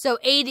 So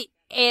 8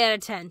 out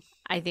of 10.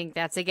 I think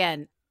that's,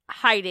 again,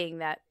 hiding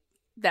that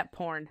that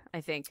porn,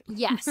 I think.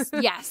 Yes,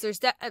 yes. There's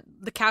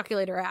the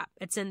calculator app.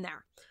 It's in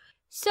there.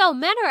 So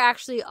men are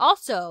actually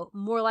also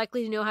more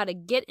likely to know how to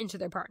get into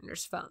their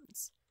partner's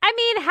phones. I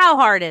mean, how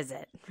hard is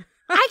it?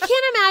 I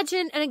can't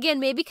imagine, and again,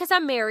 maybe because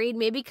I'm married,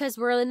 maybe because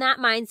we're in that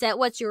mindset,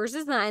 what's yours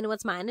is mine,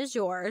 what's mine is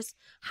yours.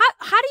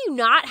 How do you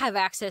not have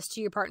access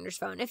to your partner's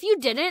phone? If you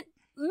didn't,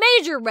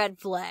 major red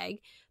flag.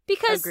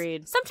 Because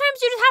Agreed.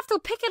 sometimes you just have to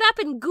pick it up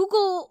and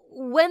Google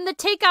when the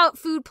takeout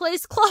food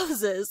place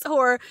closes.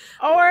 Or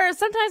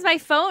sometimes my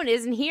phone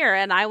isn't here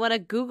and I want to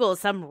Google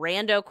some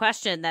rando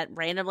question that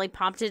randomly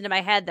popped into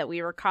my head that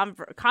we were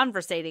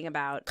conversating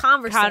about.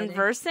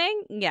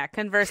 Conversing? Yeah,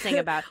 conversing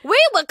about. We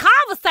were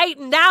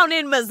conversating down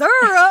in Missouri.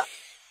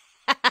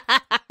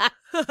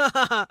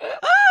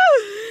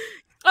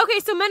 Okay,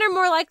 so men are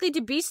more likely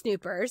to be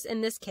snoopers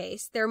in this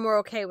case. They're more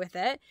okay with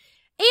it.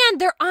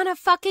 And they're on a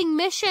fucking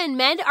mission.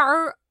 Men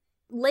are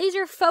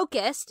laser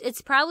focused.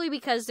 It's probably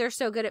because they're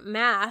so good at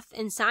math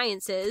and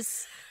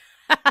sciences.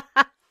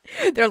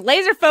 They're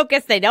laser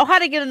focused. They know how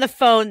to get on the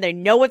phone. They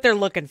know what they're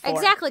looking for.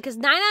 Exactly, because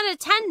 9 out of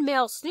 10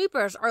 male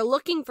snoopers are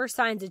looking for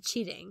signs of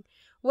cheating,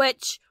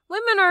 which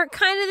women are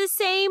kind of the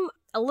same,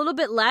 a little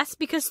bit less,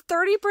 because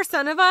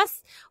 30% of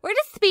us, we're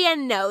just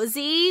being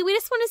nosy. We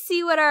just want to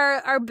see what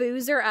our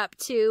boos are up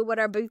to, what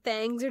our boo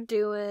things are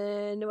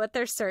doing, what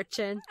they're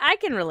searching. I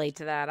can relate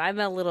to that. I'm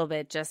a little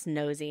bit just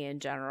nosy in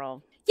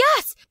general.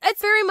 Yes,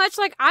 it's very much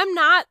like I'm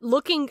not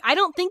looking. I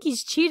don't think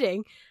he's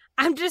cheating.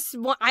 I just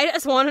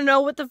want to know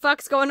what the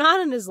fuck's going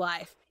on in his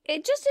life.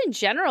 It just in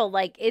general,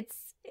 like when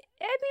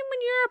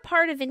you're a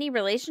part of any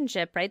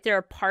relationship, right? There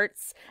are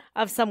parts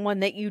of someone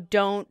that you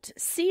don't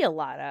see a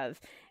lot of.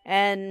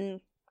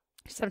 And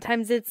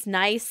sometimes it's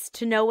nice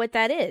to know what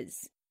that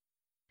is.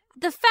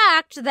 The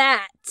fact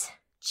that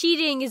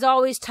cheating is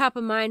always top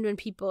of mind when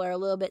people are a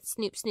little bit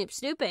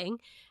snooping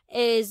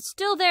is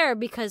still there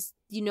because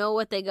you know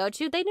what they go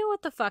to. They know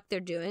what the fuck they're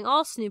doing.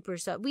 All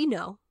snoopers, we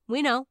know.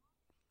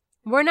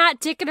 We're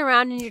not dicking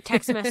around in your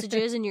text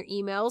messages and your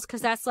emails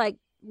because that's like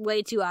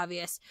way too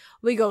obvious.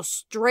 We go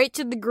straight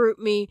to the group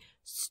me,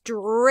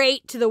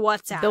 straight to the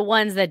WhatsApp. The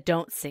ones that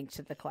don't sync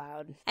to the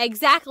cloud.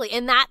 Exactly.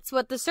 And that's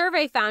what the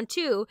survey found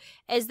too,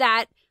 is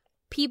that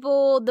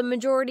people, the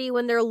majority,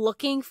 when they're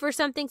looking for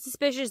something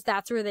suspicious,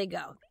 that's where they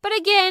go. But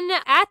again,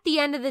 at the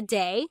end of the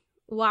day,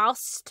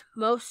 whilst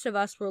most of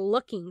us were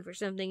looking for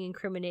something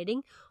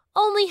incriminating,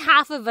 only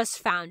half of us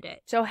found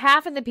it. So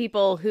half of the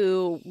people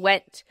who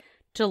went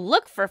to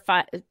look for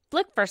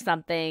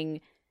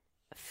something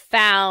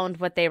found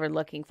what they were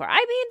looking for. I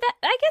mean,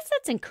 I guess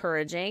that's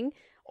encouraging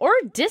or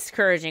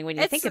discouraging when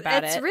you think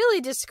about it. It's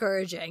really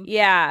discouraging.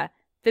 Yeah.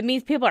 That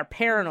means people are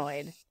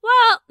paranoid.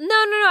 Well, no.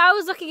 I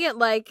was looking at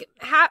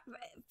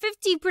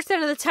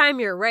 50% of the time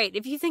you're right.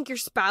 If you think your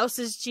spouse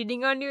is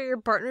cheating on you, or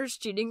your partner's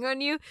cheating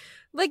on you,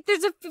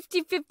 there's a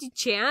 50-50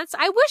 chance.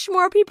 I wish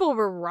more people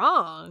were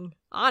wrong,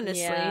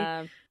 honestly.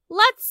 Yeah.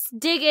 Let's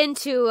dig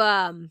into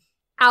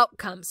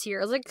outcomes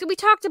here. We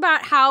talked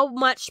about how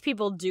much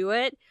people do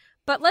it,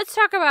 but let's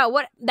talk about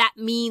what that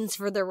means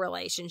for the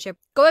relationship.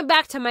 Going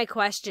back to my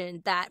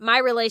question, that my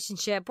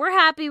relationship, we're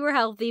happy, we're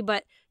healthy,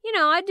 but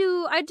I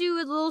do a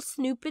little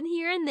snooping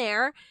here and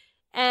there.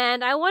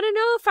 And I want to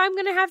know if I'm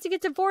going to have to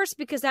get divorced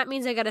because that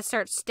means I got to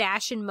start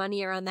stashing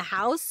money around the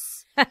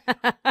house.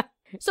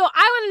 So I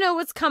want to know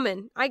what's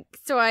coming. I'm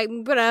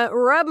going to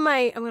rub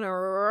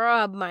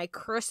my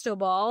crystal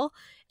ball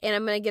and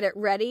I'm going to get it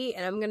ready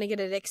and I'm going to get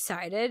it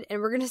excited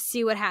and we're going to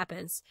see what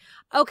happens.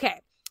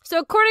 Okay. So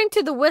according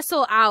to the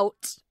Whistle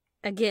Out,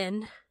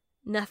 again,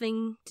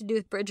 nothing to do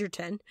with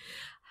Bridgerton,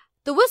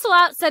 the Whistle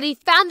Out study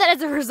found that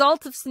as a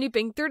result of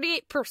snooping,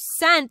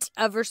 38%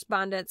 of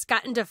respondents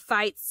got into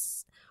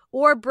fights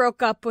or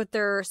broke up with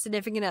their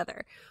significant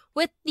other.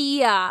 With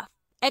the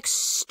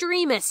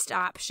extremist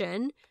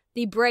option,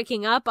 the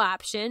breaking up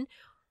option,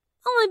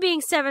 only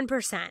being 7%.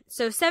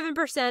 So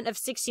 7% of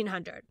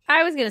 1,600.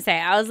 I was going to say,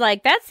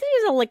 that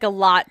seems like a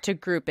lot to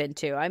group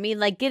into. I mean,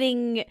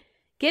 getting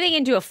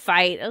into a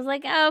fight, I was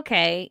like, oh,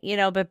 okay,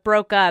 but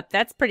broke up,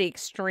 that's pretty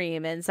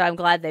extreme. And so I'm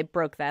glad they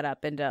broke that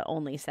up into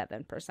only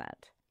 7%.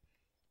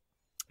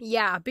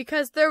 Yeah,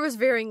 because there was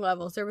varying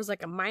levels. There was a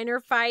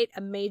minor fight,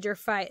 a major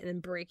fight, and then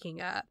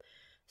breaking up.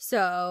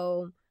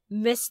 So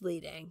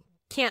misleading.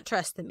 Can't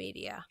trust the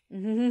media.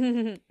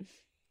 The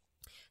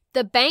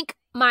Bank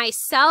My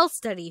Cell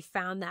study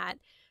found that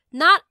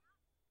not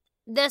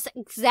this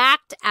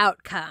exact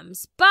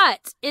outcomes,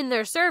 but in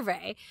their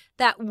survey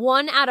that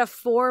 1 out of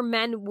 4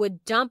 men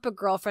would dump a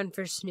girlfriend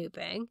for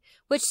snooping,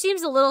 which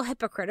seems a little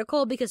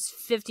hypocritical because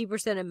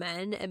 50% of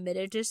men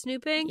admitted to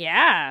snooping.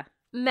 Yeah.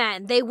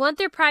 Men, they want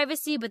their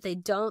privacy, but they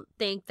don't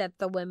think that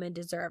the women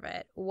deserve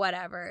it.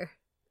 Whatever.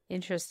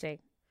 Interesting.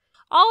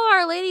 All of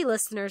our lady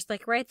listeners,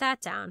 write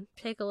that down.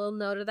 Take a little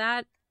note of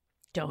that.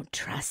 Don't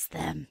trust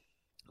them.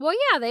 Well,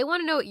 yeah, they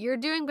want to know what you're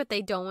doing, but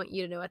they don't want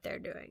you to know what they're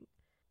doing.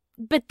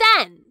 But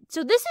then,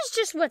 so this is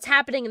just what's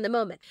happening in the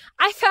moment.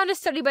 I found a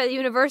study by the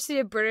University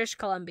of British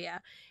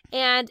Columbia,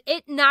 and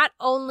it not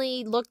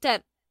only looked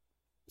at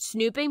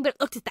snooping, but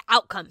it looked at the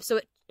outcome. So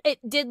it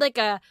did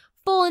a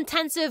full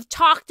intensive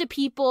talk to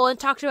people and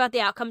talked about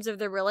the outcomes of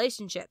their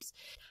relationships.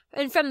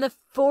 And from the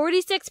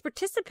 46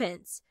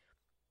 participants,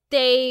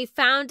 they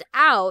found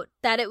out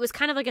that it was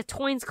kind of like a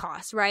coin's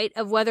toss, right?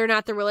 Of whether or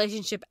not the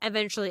relationship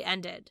eventually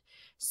ended.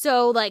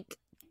 So, like,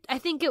 I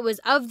think it was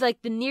of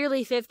like the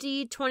nearly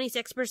 50,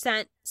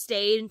 26%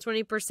 stayed and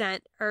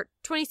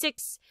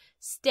 26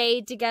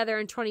 stayed together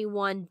and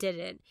 21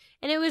 didn't.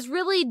 And it was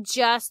really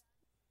just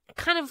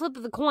kind of a flip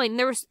of the coin.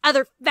 There was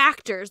other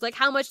factors, like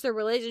how much their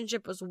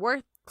relationship was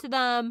worth to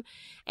them.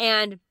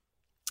 And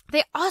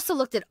they also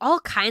looked at all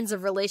kinds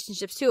of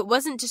relationships too. It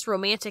wasn't just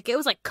romantic. It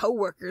was like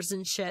coworkers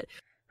and shit.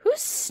 Who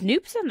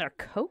snoops on their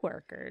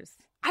coworkers?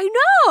 I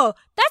know!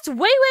 That's way,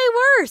 way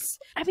worse!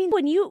 I mean,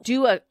 when you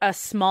do a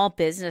small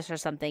business or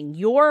something,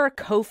 your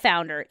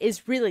co-founder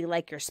is really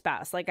like your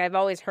spouse. Like, I've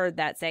always heard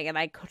that saying, and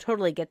I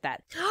totally get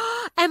that.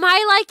 Am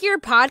I like your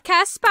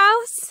podcast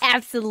spouse?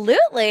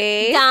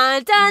 Absolutely.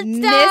 Dun, dun,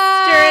 dun,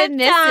 Mr. and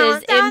Mrs.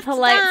 dun, dun,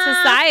 Impolite dun.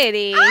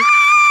 Society.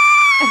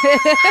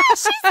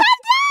 She said that!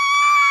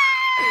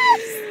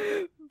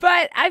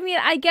 But, I mean,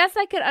 I guess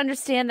I could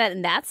understand that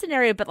in that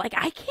scenario, but, like,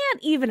 I can't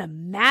even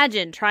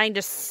imagine trying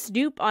to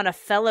snoop on a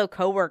fellow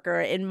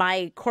coworker in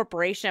my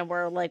corporation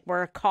where, like,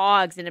 we're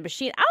cogs in a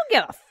machine. I don't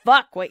give a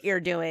fuck what you're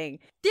doing.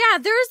 Yeah,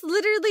 there's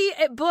literally,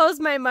 it blows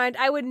my mind.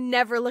 I would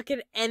never look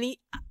at a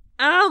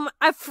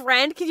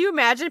friend. Can you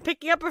imagine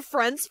picking up a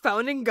friend's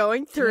phone and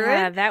going through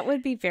Yeah, it? that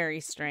would be very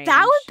strange.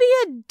 That would be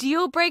a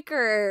deal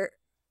breaker.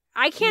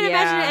 I can't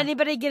imagine Yeah.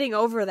 anybody getting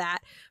over that.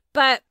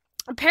 But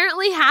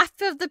apparently half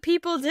of the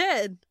people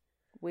did.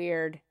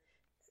 Weird.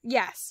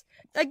 Yes.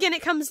 Again,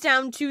 it comes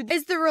down to,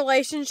 is the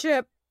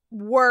relationship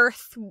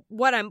worth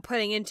what I'm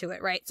putting into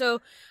it, right?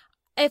 So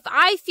if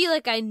I feel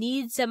like I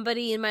need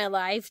somebody in my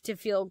life to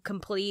feel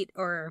complete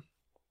or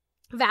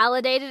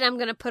validated, I'm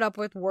going to put up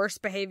with worse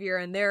behavior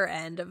on their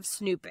end of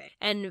snooping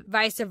and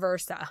vice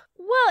versa.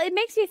 Well, it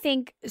makes you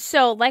think,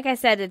 so like I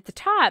said at the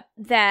top,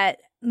 that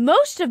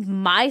most of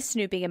my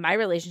snooping in my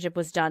relationship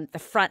was done at the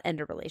front end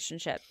of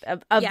relationship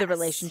of Yes. the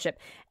relationship.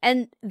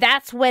 And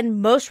that's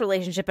when most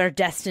relationships are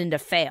destined to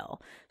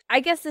fail. I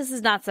guess this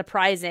is not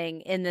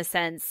surprising in the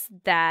sense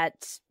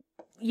that,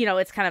 you know,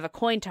 it's kind of a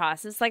coin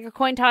toss. It's like a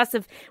coin toss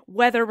of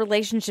whether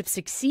relationships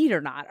succeed or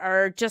not,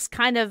 or just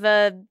kind of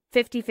a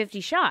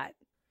 50-50 shot.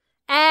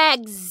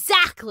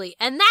 Exactly.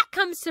 And that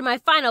comes to my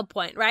final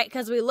point, right?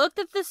 Because we looked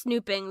at the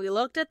snooping, we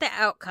looked at the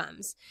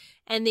outcomes,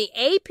 and the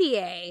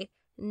APA,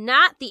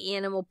 not the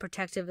Animal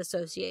Protective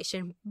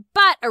Association,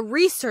 but a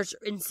research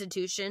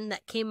institution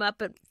that came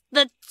up at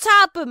the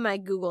top of my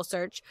Google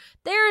search.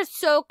 They're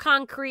so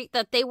concrete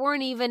that they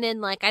weren't even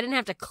in, like, I didn't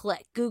have to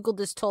click. Google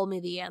just told me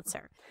the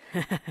answer.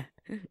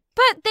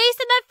 But they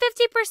said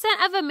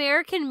that 50% of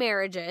American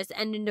marriages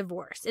end in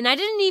divorce. And I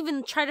didn't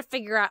even try to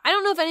figure out, I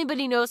don't know if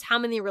anybody knows how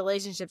many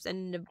relationships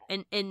end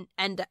like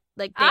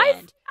they end.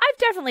 I've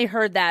definitely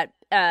heard that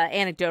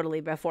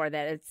anecdotally before,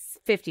 that it's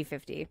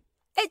 50-50.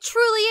 It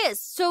truly is.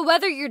 So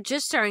whether you're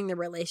just starting the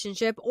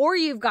relationship or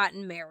you've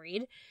gotten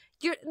married,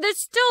 there's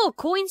still a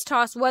coin's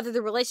toss whether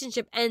the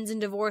relationship ends in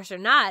divorce or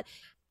not.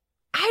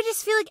 I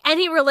just feel like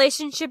any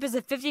relationship is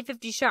a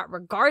 50-50 shot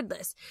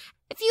regardless.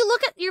 If you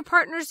look at your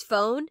partner's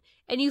phone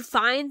and you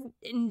find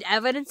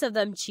evidence of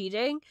them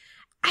cheating,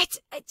 it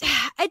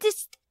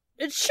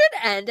should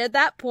end at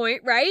that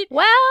point, right?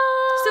 Well,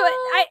 So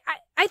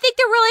I think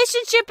the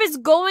relationship is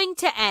going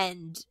to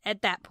end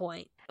at that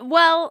point.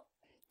 well,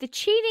 the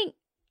cheating,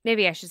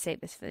 maybe I should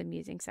save this for the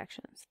musing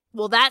sections.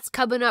 Well, that's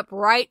coming up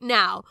right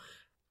now.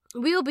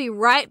 We will be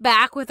right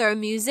back with our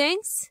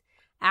musings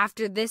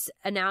after this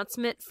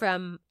announcement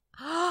from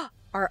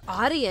our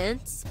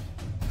audience.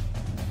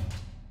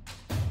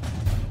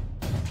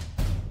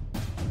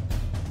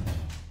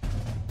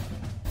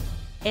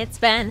 It's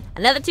been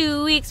another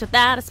 2 weeks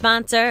without a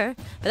sponsor,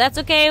 but that's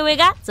okay, we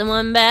got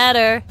someone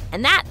better.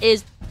 And that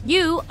is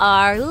you,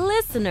 our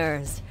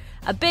listeners.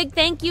 A big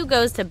thank you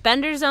goes to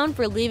Bender Zone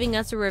for leaving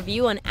us a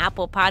review on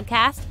Apple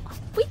Podcasts.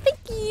 We think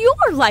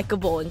you're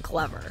likable and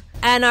clever.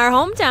 And our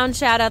hometown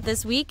shout out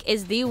this week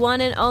is the one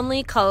and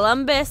only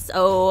Columbus,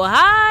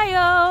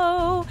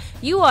 Ohio.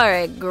 You are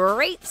a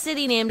great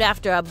city named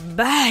after a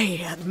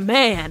bad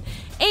man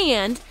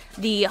and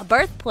the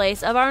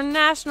birthplace of our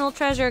national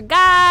treasure,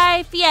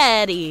 Guy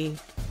Fieri.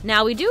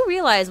 Now, we do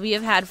realize we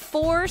have had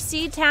 4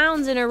 C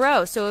towns in a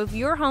row, so if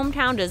your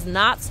hometown does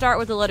not start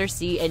with the letter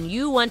C and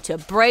you want to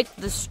break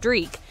the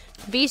streak,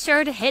 be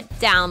sure to hit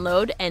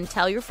download and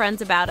tell your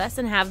friends about us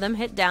and have them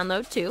hit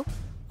download too.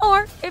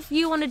 Or if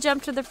you want to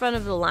jump to the front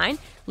of the line,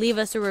 leave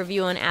us a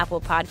review on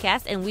Apple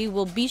Podcasts and we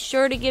will be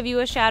sure to give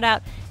you a shout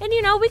out. And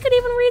you know, we could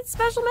even read the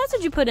special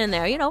message you put in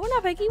there. You know, we're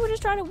not picky. We're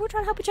trying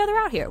to help each other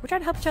out here. We're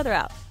trying to help each other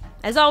out.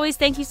 As always,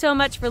 thank you so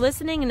much for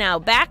listening. And now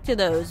back to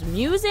those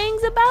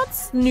musings about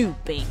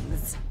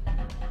snoopings.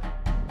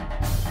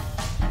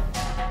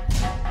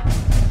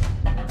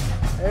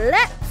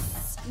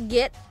 Let's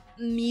get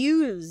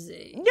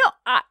musing. No,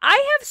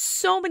 I have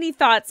so many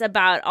thoughts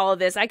about all of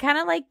this. I kind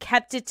of like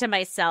kept it to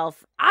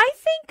myself. I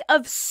think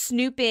of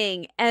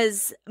snooping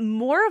as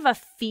more of a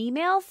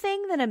female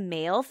thing than a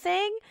male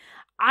thing.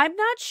 I'm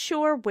not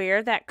sure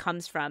where that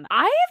comes from.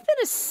 I have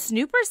been a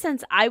snooper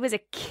since I was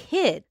a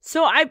kid.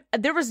 So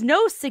there was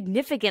no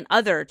significant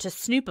other to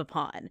snoop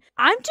upon.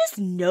 I'm just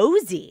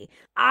nosy.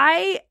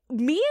 Me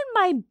and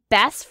my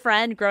best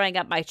friend growing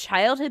up, my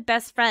childhood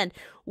best friend,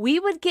 we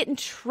would get in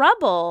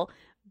trouble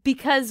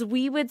because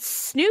we would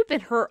snoop in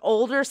her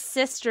older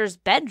sister's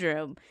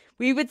bedroom.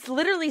 We would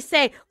literally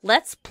say,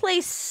 let's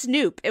play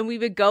Snoop. And we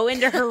would go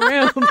into her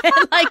room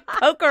and like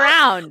poke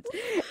around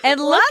and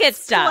look at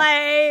stuff.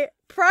 Play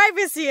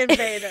Privacy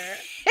Invader.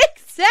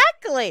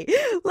 Exactly.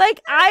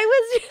 Like I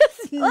was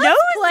just nosy.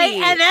 Let's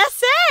play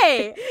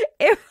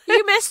NSA.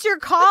 You missed your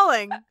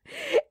calling.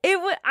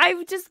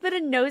 I've just been a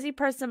nosy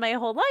person my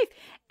whole life.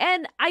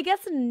 And I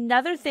guess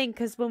another thing,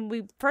 because when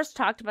we first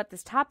talked about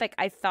this topic,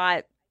 I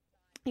thought,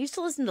 I used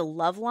to listen to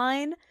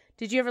Loveline.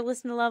 Did you ever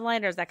listen to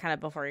Loveline, or is that kind of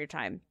before your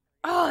time?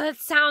 Oh, that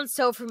sounds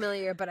so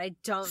familiar, but I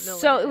don't know.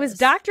 So it was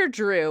Dr.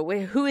 Drew,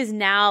 who is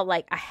now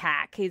like a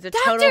hack. He's a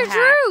total Dr.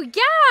 hack. Drew,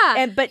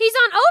 yeah. But he's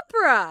on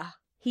Oprah.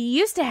 He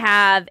used to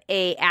have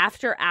a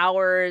after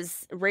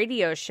hours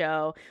radio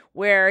show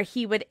where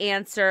he would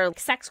answer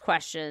sex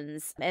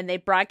questions, and they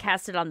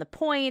broadcasted on The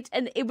Point,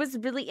 and it was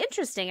really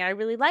interesting. And I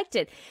really liked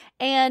it.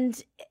 And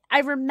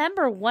I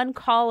remember one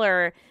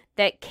caller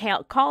that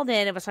called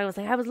in and was like,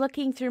 I was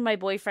looking through my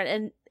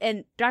boyfriend,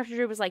 and Dr.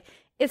 Drew was like,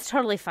 it's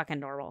totally fucking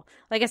normal.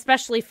 Like,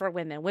 especially for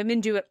women.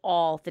 Women do it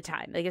all the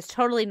time. Like, it's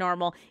totally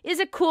normal. Is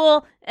it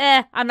cool?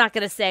 I'm not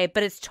going to say,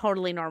 but it's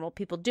totally normal.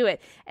 People do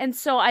it. And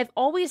so I've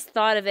always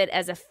thought of it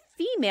as a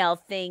female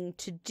thing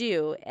to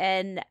do.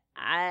 And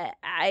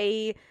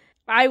I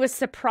was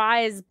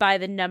surprised by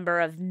the number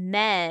of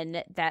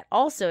men that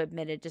also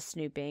admitted to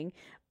snooping.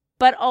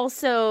 But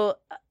also,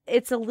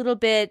 it's a little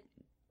bit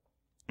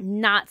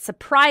not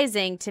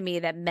surprising to me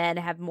that men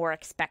have more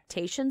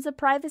expectations of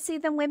privacy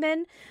than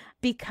women,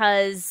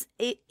 because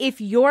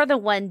if you're the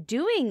one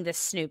doing the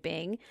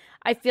snooping,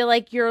 I feel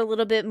like you're a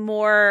little bit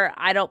more,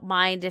 I don't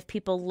mind if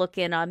people look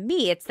in on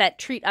me. It's that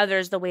treat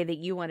others the way that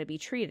you want to be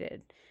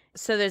treated.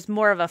 So there's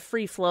more of a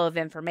free flow of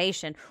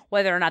information.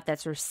 Whether or not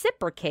that's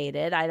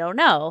reciprocated, I don't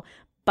know,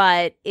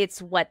 but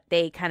it's what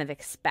they kind of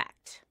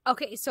expect.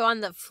 Okay, so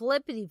on the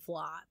flippity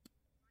flop,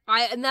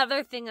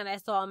 another thing that I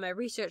saw in my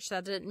research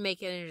that didn't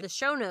make it into the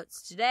show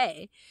notes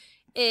today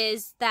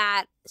is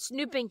that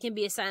snooping can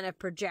be a sign of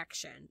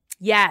projection.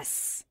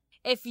 Yes.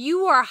 If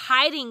you are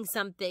hiding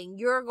something,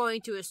 you're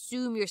going to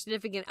assume your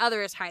significant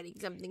other is hiding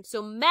something.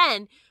 So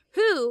men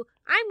who,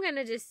 I'm going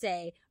to just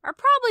say, are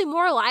probably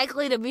more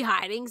likely to be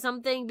hiding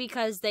something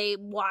because they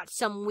watch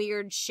some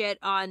weird shit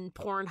on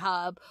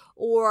Pornhub,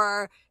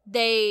 or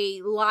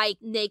they like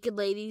naked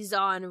ladies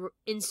on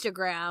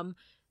Instagram.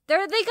 They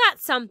got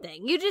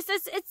something. It's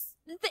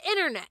the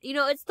internet. You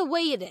know, it's the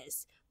way it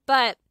is.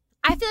 But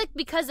I feel like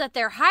because that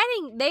they're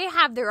hiding, they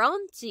have their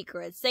own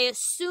secrets. They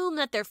assume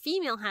that their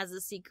female has a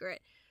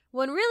secret,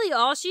 when really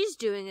all she's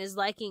doing is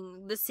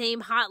liking the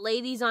same hot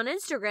ladies on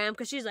Instagram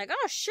because she's like,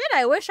 oh shit,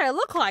 I wish I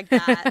looked like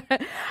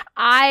that.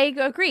 I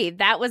agree.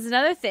 That was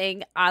another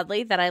thing,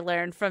 oddly, that I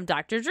learned from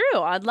Dr. Drew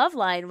on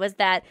Loveline, was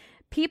that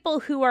people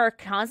who are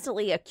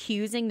constantly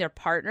accusing their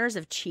partners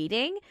of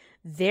cheating,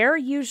 they're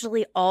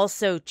usually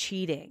also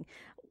cheating.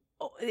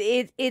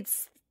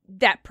 It's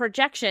that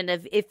projection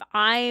of, if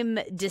I'm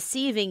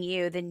deceiving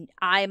you, then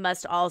I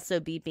must also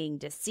be being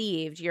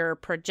deceived. You're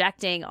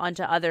projecting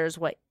onto others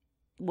what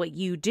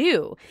you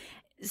do.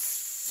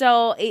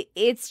 So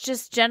it's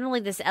just generally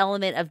this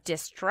element of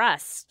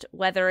distrust,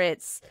 whether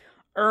it's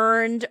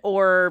earned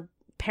or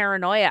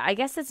paranoia. I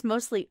guess it's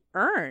mostly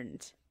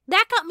earned.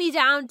 That got me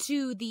down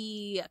to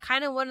the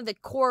kind of one of the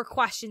core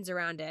questions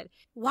around it.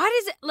 Why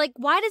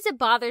does it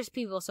bother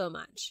people so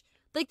much?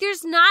 Like,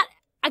 there's not,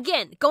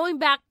 again, going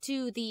back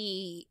to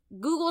the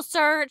Google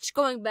search,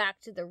 going back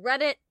to the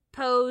Reddit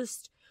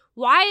post,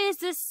 why is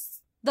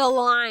this the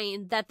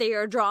line that they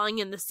are drawing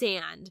in the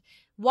sand?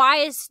 Why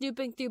is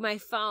snooping through my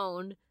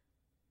phone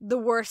the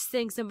worst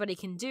thing somebody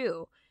can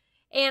do?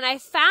 And I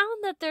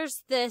found that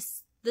there's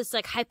this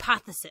like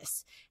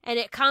hypothesis, and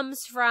it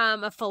comes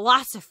from a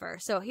philosopher.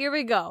 So here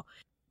we go.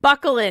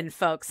 Buckle in,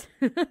 folks.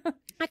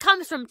 It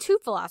comes from two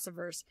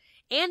philosophers,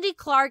 Andy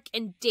Clark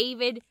and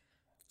David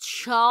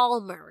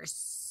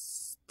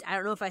Chalmers. I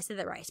don't know if I said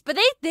that right, but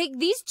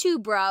these two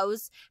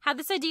bros had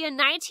this idea in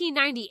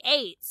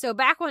 1998. So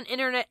back when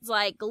internet's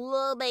like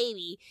little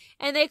baby,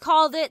 and they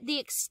called it the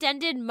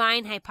extended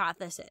mind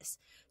hypothesis.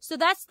 So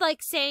that's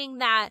like saying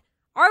that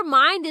our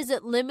mind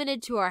isn't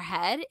limited to our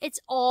head. It's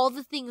all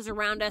the things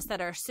around us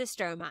that are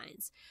sister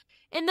minds.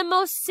 In the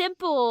most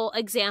simple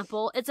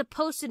example, it's a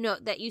post-it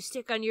note that you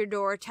stick on your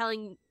door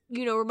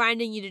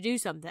reminding you to do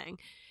something.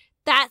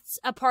 That's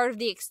a part of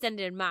the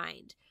extended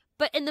mind.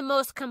 But in the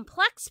most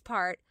complex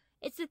part,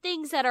 it's the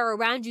things that are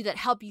around you that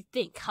help you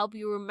think, help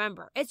you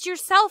remember. It's your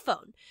cell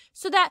phone.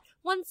 So that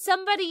when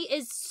somebody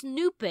is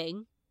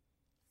snooping,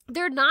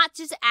 they're not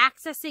just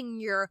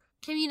accessing your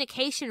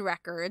communication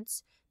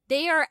records,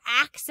 they are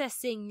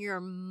accessing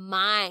your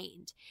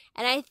mind.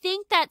 And I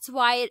think that's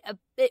why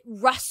it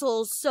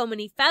rustles so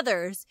many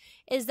feathers,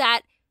 is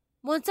that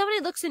when somebody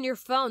looks in your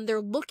phone,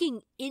 they're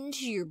looking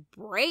into your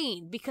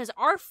brain, because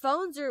our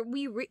phones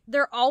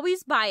they're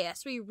always by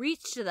us. We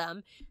reach to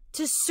them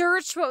to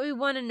search what we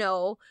want to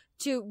know,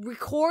 to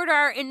record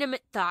our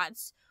intimate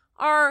thoughts,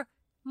 our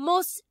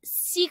most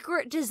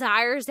secret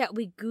desires that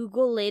we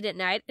Google late at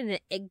night in an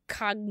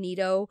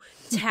incognito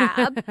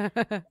tab.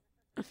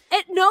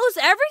 It knows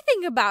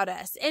everything about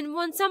us. And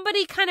when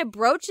somebody kind of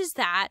broaches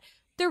that,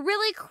 they're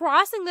really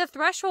crossing the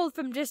threshold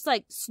from just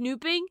like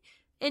snooping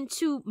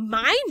into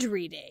mind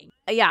reading.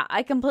 Yeah,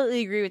 I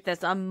completely agree with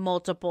this on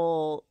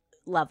multiple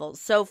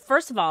levels. So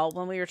first of all,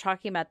 when we were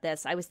talking about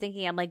this, I was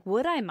thinking, I'm like,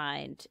 would I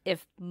mind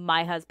if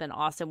my husband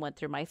Austin went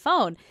through my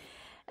phone?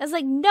 I was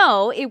like,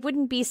 no, it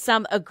wouldn't be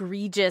some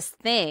egregious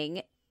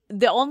thing.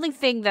 The only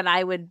thing that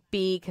I would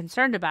be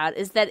concerned about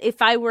is that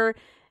if I were,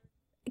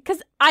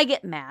 because I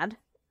get mad,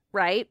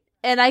 right?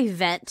 And I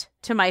vent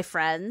to my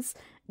friends.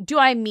 Do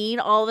I mean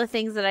all the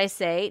things that I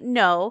say?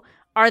 No.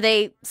 Are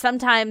they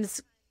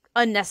sometimes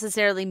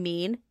unnecessarily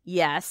mean?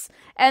 Yes.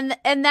 And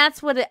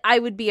that's what I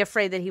would be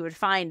afraid that he would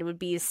find. It would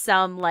be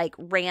some like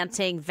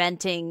ranting,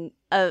 venting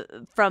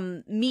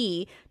from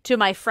me to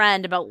my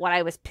friend about what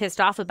I was pissed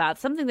off about,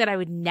 something that I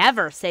would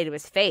never say to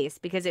his face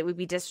because it would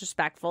be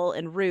disrespectful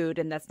and rude,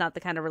 and that's not the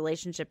kind of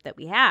relationship that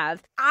we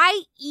have.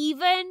 I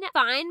even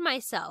find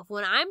myself,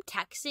 when I'm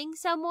texting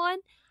someone,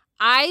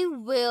 I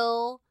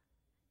will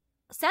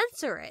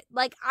censor it.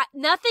 Like,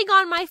 nothing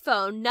on my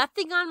phone,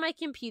 nothing on my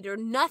computer,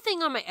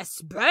 nothing on my,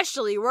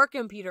 especially work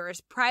computer, is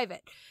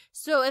private.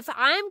 So if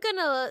I'm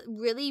gonna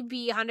really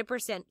be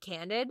 100%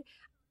 candid,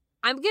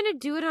 I'm gonna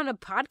do it on a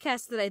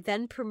podcast that I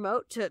then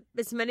promote to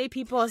as many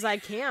people as I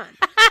can.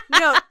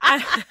 No,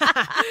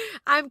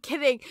 I'm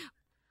kidding.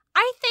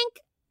 I think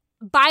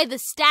by the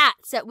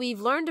stats that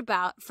we've learned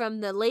about from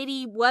the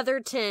Lady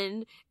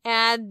Weatherton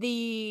and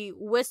the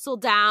Whistle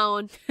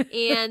Down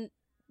and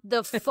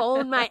the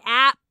Phone My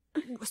App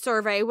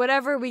survey,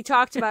 whatever we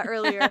talked about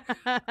earlier,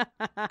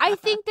 I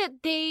think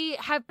that they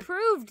have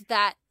proved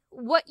that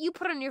what you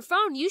put on your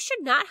phone, you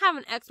should not have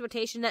an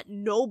expectation that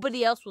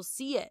nobody else will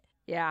see it.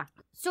 Yeah.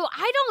 So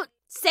I don't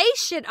say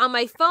shit on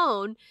my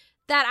phone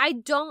that I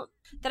don't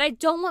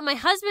want my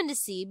husband to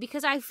see,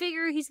 because I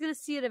figure he's going to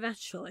see it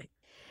eventually.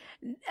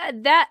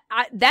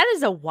 That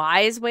is a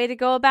wise way to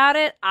go about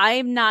it.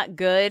 I'm not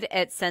good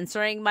at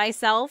censoring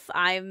myself.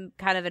 I'm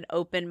kind of an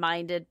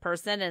open-minded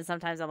person, and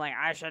sometimes I'm like,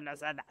 I shouldn't have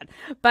said that.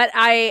 But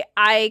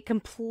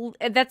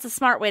that's a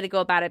smart way to go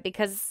about it,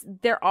 because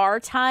there are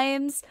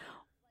times,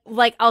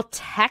 like, I'll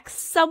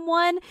text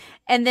someone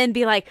and then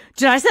be like,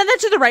 did I send that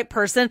to the right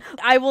person?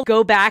 I will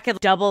go back and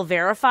double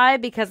verify,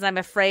 because I'm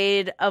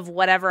afraid of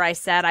whatever I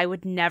said I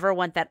would never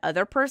want that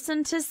other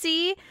person to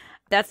see.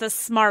 That's a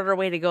smarter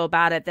way to go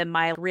about it than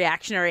my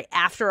reactionary,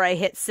 after I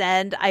hit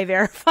send, I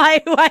verify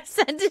who I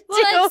send it to.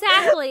 Well,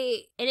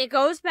 exactly. And it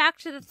goes back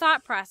to the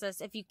thought process.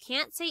 If you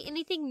can't say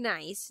anything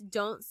nice,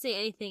 don't say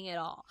anything at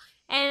all.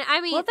 And I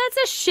mean, well, that's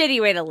a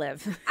shitty way to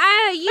live.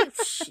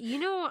 You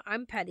know,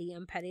 I'm petty.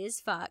 I'm petty as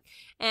fuck.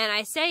 And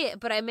I say it,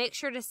 but I make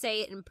sure to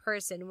say it in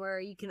person, where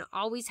you can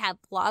always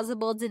have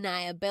plausible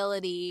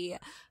deniability.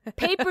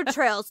 Paper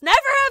trails. Never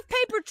have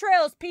paper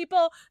trails,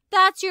 people.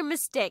 That's your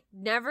mistake.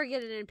 Never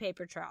get it in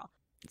paper trail.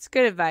 It's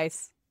good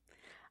advice.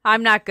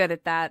 I'm not good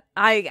at that.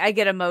 I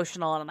get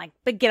emotional and I'm like,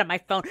 but get on my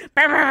phone.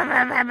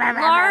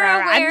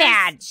 I'm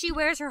mad. She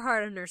wears her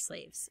heart on her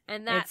sleeves.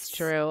 And that's it's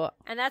true.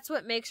 And that's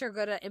what makes her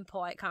good at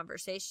impolite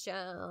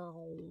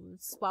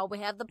conversations while we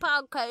have the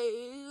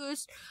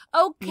podcast.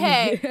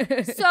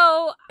 Okay.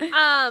 So,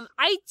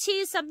 I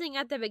teased something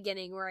at the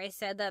beginning where I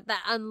said that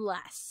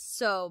unless.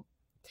 So,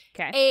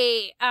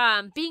 okay.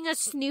 Being a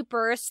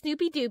snooper,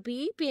 Snoopy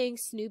Doopy, being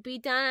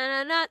Snoopy,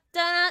 yeah,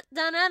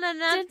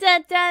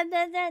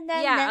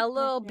 a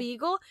little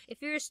beagle.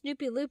 If you're a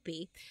Snoopy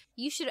Loopy,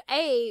 you should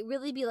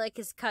really be like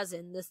his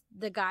cousin,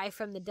 the guy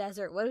from the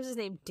desert. What was his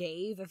name?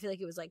 Dave. I feel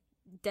like it was like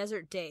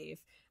Desert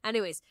Dave.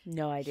 Anyways,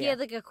 no idea. He had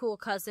like a cool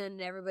cousin,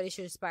 and everybody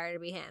should aspire to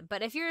be him.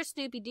 But if you're a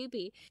Snoopy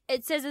Doopy,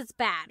 it says it's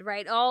bad,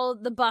 right? All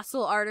the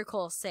Bustle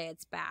articles say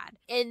it's bad.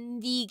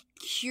 And the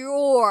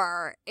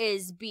cure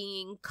is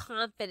being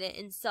confident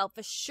and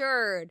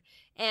self-assured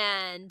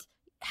and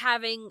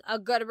having a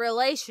good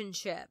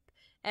relationship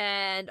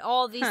and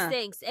all these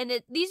things. And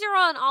these are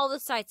on all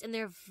the sites, and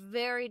they're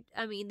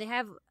they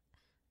have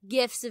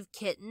gifs of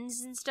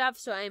kittens and stuff,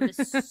 so I'm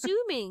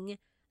assuming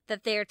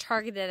that they are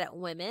targeted at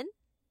women.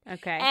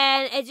 Okay.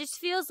 And it just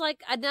feels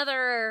like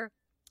another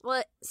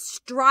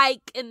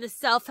strike in the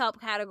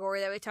self-help category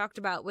that we talked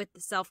about with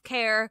the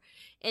self-care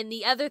and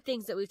the other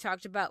things that we've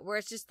talked about, where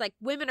it's just like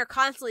women are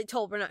constantly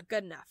told we're not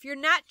good enough. Your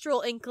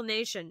natural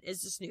inclination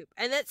is to snoop.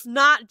 And that's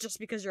not just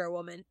because you're a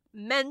woman.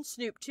 Men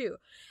snoop too.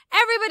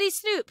 Everybody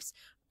snoops.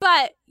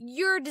 But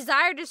your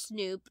desire to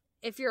snoop,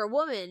 if you're a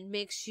woman,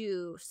 makes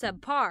you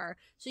subpar.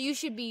 So you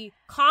should be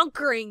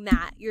conquering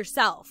that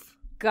yourself.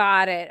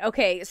 Got it.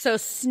 Okay, so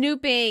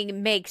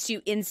snooping makes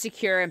you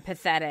insecure and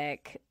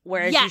pathetic,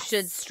 whereas you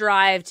should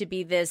strive to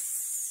be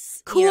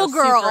this cool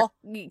girl.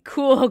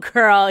 Cool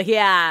girl,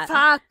 yeah.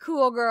 Fuck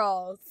cool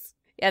girls.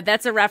 Yeah,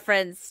 that's a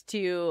reference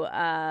to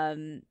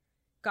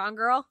Gone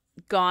Girl?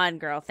 Gone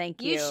Girl,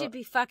 thank you. You should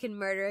be fucking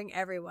murdering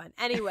everyone.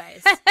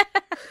 Anyways.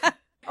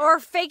 Or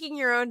faking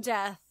your own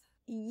death.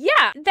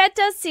 Yeah, that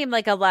does seem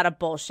like a lot of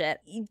bullshit.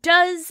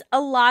 Does a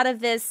lot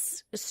of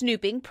this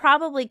snooping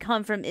probably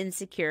come from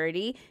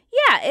insecurity?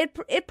 Yeah,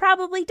 it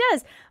probably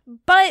does.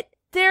 But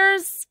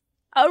there's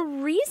a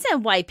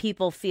reason why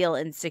people feel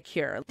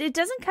insecure. It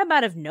doesn't come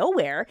out of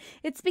nowhere.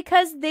 It's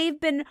because they've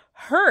been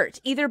hurt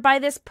either by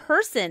this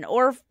person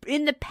or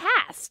in the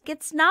past.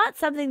 It's not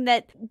something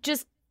that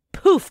just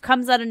poof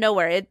comes out of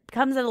nowhere. It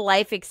comes out of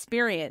life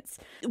experience.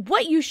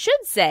 What you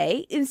should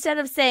say, instead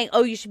of saying,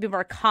 oh, you should be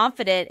more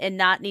confident and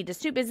not need to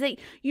snoop, is that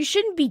you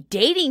shouldn't be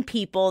dating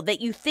people that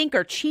you think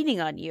are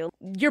cheating on you.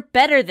 You're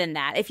better than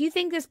that. If you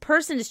think this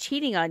person is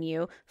cheating on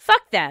you,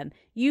 fuck them.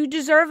 You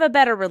deserve a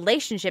better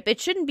relationship.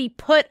 It shouldn't be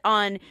put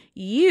on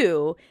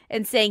you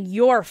and saying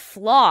you're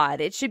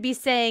flawed. It should be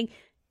saying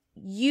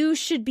you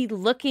should be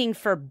looking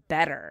for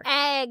better.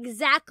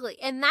 Exactly.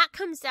 And that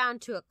comes down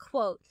to a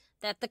quote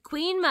that the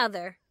Queen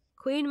Mother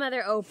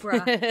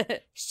Oprah,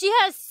 she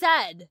has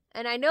said,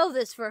 and I know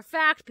this for a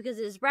fact because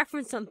it is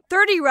referenced on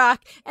 30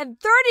 Rock, and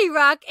 30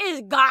 Rock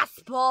is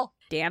gospel.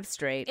 Damn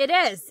straight. It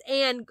is.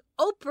 And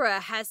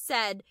Oprah has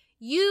said,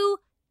 you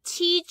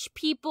teach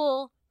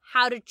people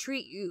how to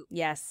treat you.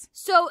 Yes.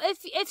 So if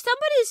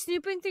somebody's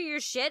snooping through your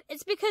shit,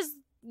 it's because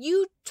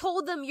you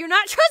told them you're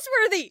not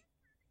trustworthy.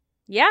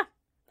 Yeah,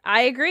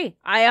 I agree.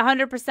 I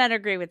 100%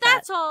 agree with that.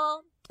 That's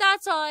all.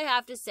 That's all I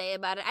have to say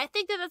about it. I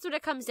think that's what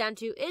it comes down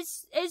to.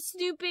 Is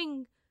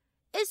snooping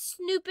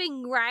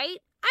right?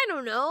 I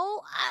don't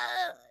know.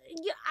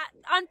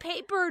 On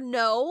paper,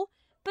 no.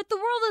 But the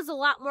world is a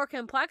lot more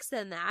complex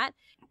than that.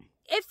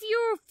 If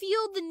you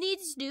feel the need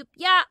to snoop,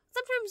 yeah,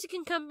 sometimes it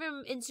can come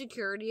from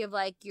insecurity of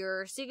like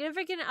your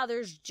significant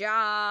other's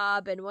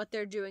job and what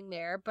they're doing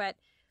there. But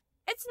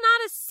it's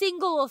not a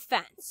single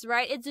offense,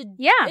 right? It's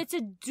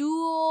a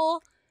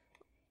dual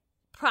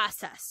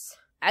process.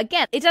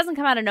 Again, it doesn't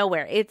come out of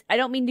nowhere. I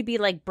don't mean to be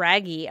like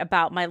braggy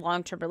about my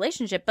long-term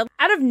relationship, but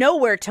out of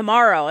nowhere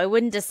tomorrow, I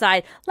wouldn't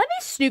decide, let me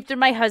snoop through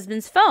my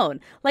husband's phone.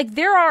 Like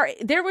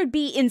there would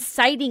be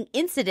inciting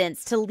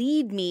incidents to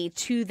lead me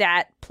to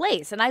that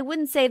place. And I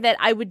wouldn't say that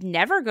I would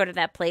never go to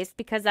that place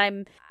because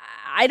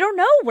I don't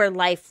know where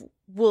life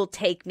will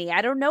take me.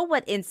 I don't know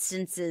what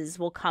instances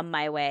will come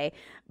my way.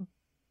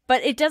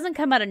 But it doesn't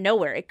come out of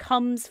nowhere. It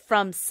comes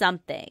from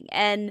something.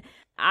 And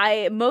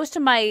most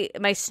of my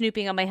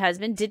snooping on my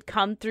husband did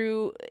come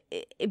through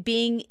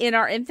being in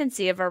our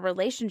infancy of our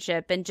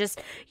relationship and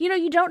just,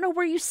 you don't know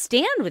where you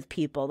stand with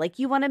people. Like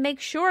you want to make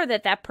sure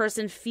that that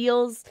person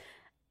feels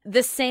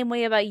the same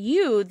way about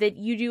you that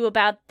you do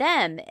about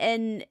them.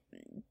 And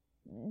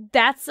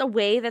that's a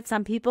way that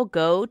some people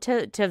go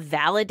to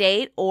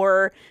validate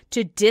or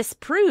to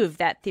disprove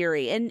that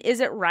theory. And is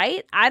it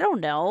right? I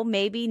don't know.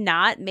 Maybe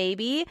not.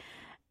 Maybe.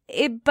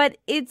 But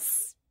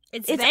it's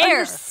there.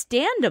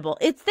 Understandable.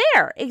 It's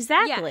there.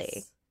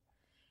 Exactly.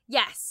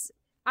 Yes.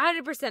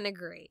 100%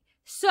 agree.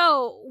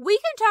 So we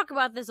can talk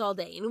about this all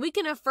day and we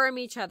can affirm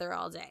each other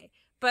all day.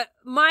 But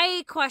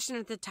my question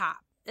at the top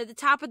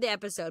of the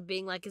episode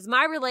being like, is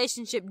my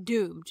relationship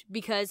doomed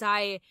because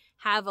I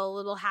have a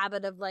little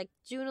habit of like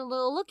doing a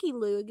little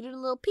looky-loo, getting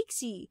a little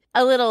peeksy.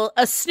 A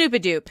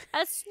snoopadoop.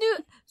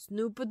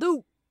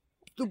 Snoopadoop.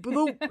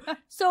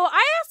 So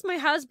I asked my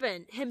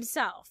husband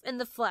himself in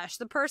the flesh,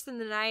 the person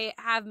that I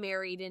have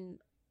married and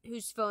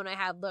whose phone I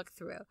had looked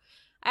through.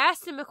 I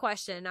asked him a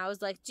question and I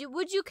was like,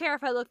 would you care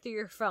if I looked through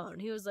your phone?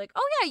 He was like,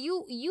 oh yeah,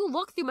 you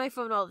look through my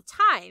phone all the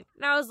time.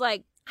 And I was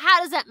like, how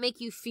does that make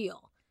you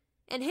feel?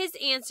 And his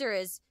answer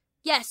is,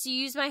 yes, you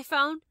use my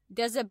phone.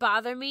 Does it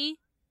bother me?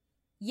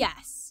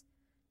 Yes.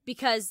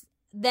 Because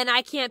then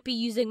I can't be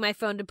using my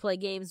phone to play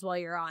games while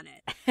you're on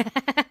it.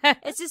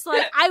 It's just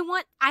like,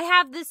 I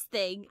have this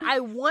thing. I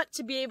want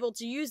to be able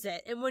to use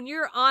it. And when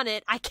you're on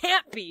it, I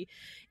can't be.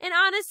 And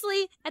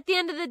honestly, at the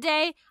end of the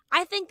day,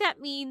 I think that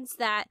means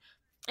that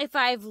if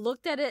I've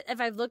looked at it, if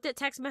I've looked at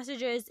text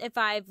messages, if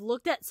I've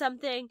looked at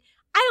something,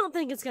 I don't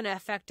think it's going to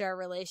affect our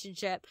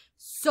relationship.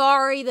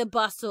 Sorry, the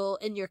bustle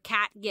and your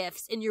cat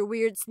gifts and your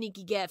weird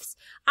sneaky gifts.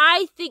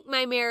 I think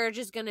my marriage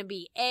is going to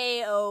be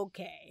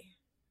A-okay.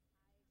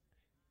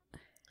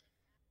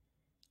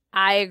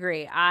 I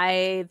agree.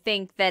 I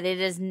think that it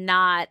is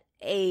not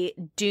a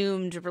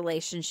doomed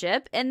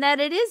relationship and that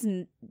it is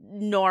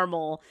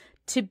normal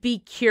to be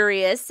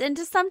curious and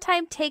to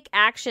sometimes take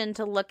action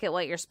to look at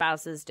what your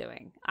spouse is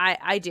doing.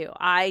 I do.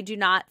 I do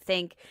not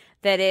think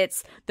that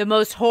it's the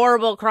most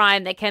horrible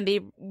crime that can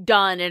be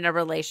done in a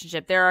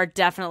relationship. There are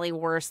definitely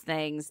worse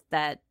things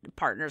that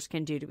partners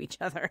can do to each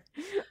other.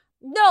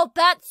 No,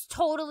 that's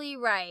totally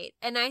right.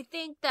 And I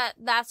think that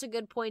that's a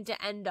good point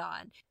to end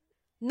on.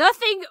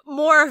 Nothing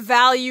more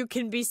value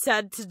can be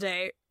said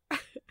today.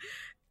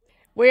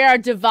 We are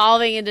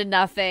devolving into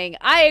nothing.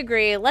 I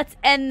agree. Let's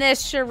end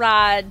this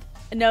charade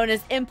known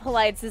as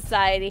Impolite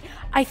Society.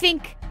 I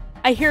think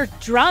I hear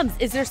drums.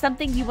 Is there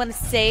something you want to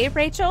say,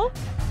 Rachel?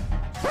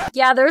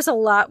 Yeah, there's a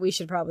lot we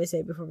should probably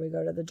say before we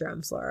go to the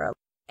drums, Laura.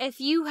 If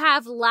you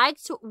have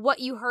liked what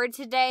you heard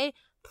today,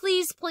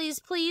 please, please,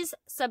 please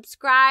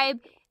subscribe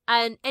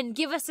and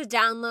give us a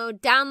download.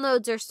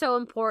 Downloads are so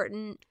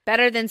important.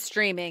 Better than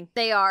streaming.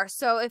 They are.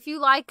 So if you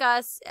like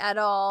us at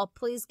all,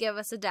 please give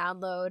us a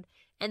download.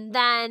 And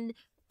then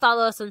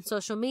follow us on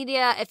social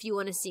media if you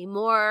want to see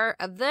more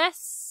of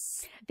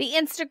this. The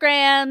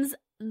Instagrams,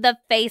 the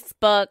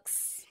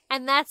Facebooks.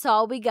 And that's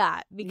all we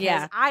got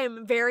because I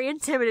am very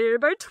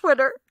intimidated by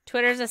Twitter.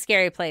 Twitter's a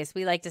scary place.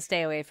 We like to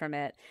stay away from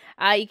it.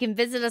 You can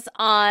visit us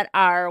on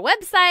our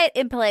website,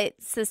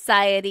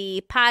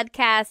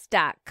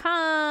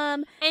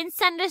 impolitesocietypodcast.com. And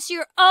send us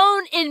your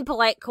own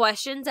impolite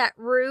questions at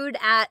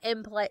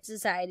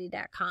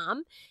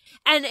rude@impolitesociety.com.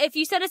 And if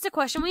you send us a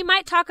question, we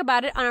might talk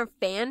about it on our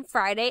Fan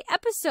Friday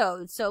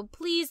episode. So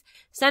please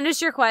send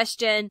us your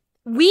question.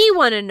 We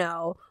want to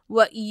know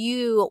what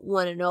you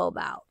want to know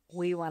about.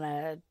 We want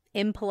to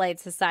impolite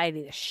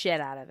society the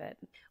shit out of it.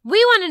 We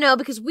want to know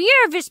because we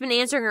have just been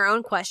answering our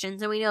own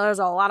questions, and we know there's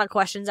a lot of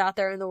questions out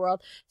there in the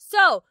world.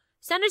 So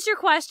send us your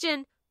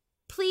question.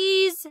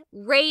 Please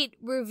rate,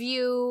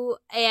 review,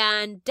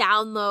 and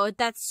download.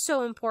 That's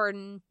so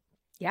important.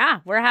 Yeah,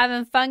 we're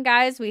having fun,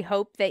 guys. We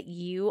hope that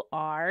you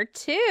are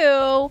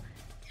too.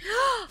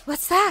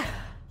 What's that?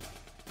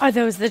 Are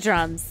those the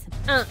drums?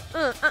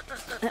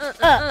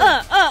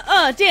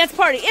 Dance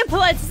party,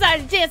 impolite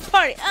society dance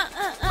party.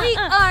 We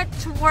are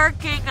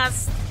twerking a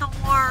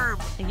storm.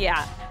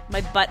 Yeah,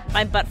 my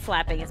butt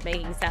flapping is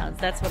making sounds.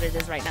 That's what it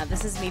is right now.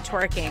 This is me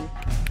twerking.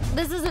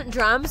 This isn't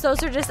drums.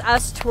 Those are just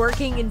us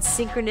twerking in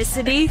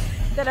synchronicity.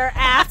 That our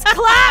ass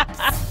claps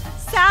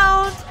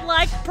sound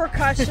like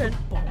percussion.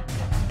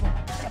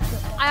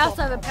 I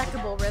also have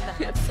impeccable rhythm.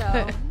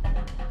 So.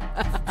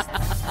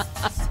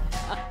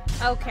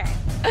 Okay.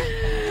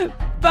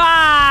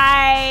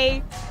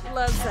 Bye.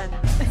 Let's end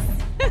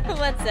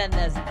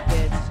this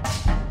bitch.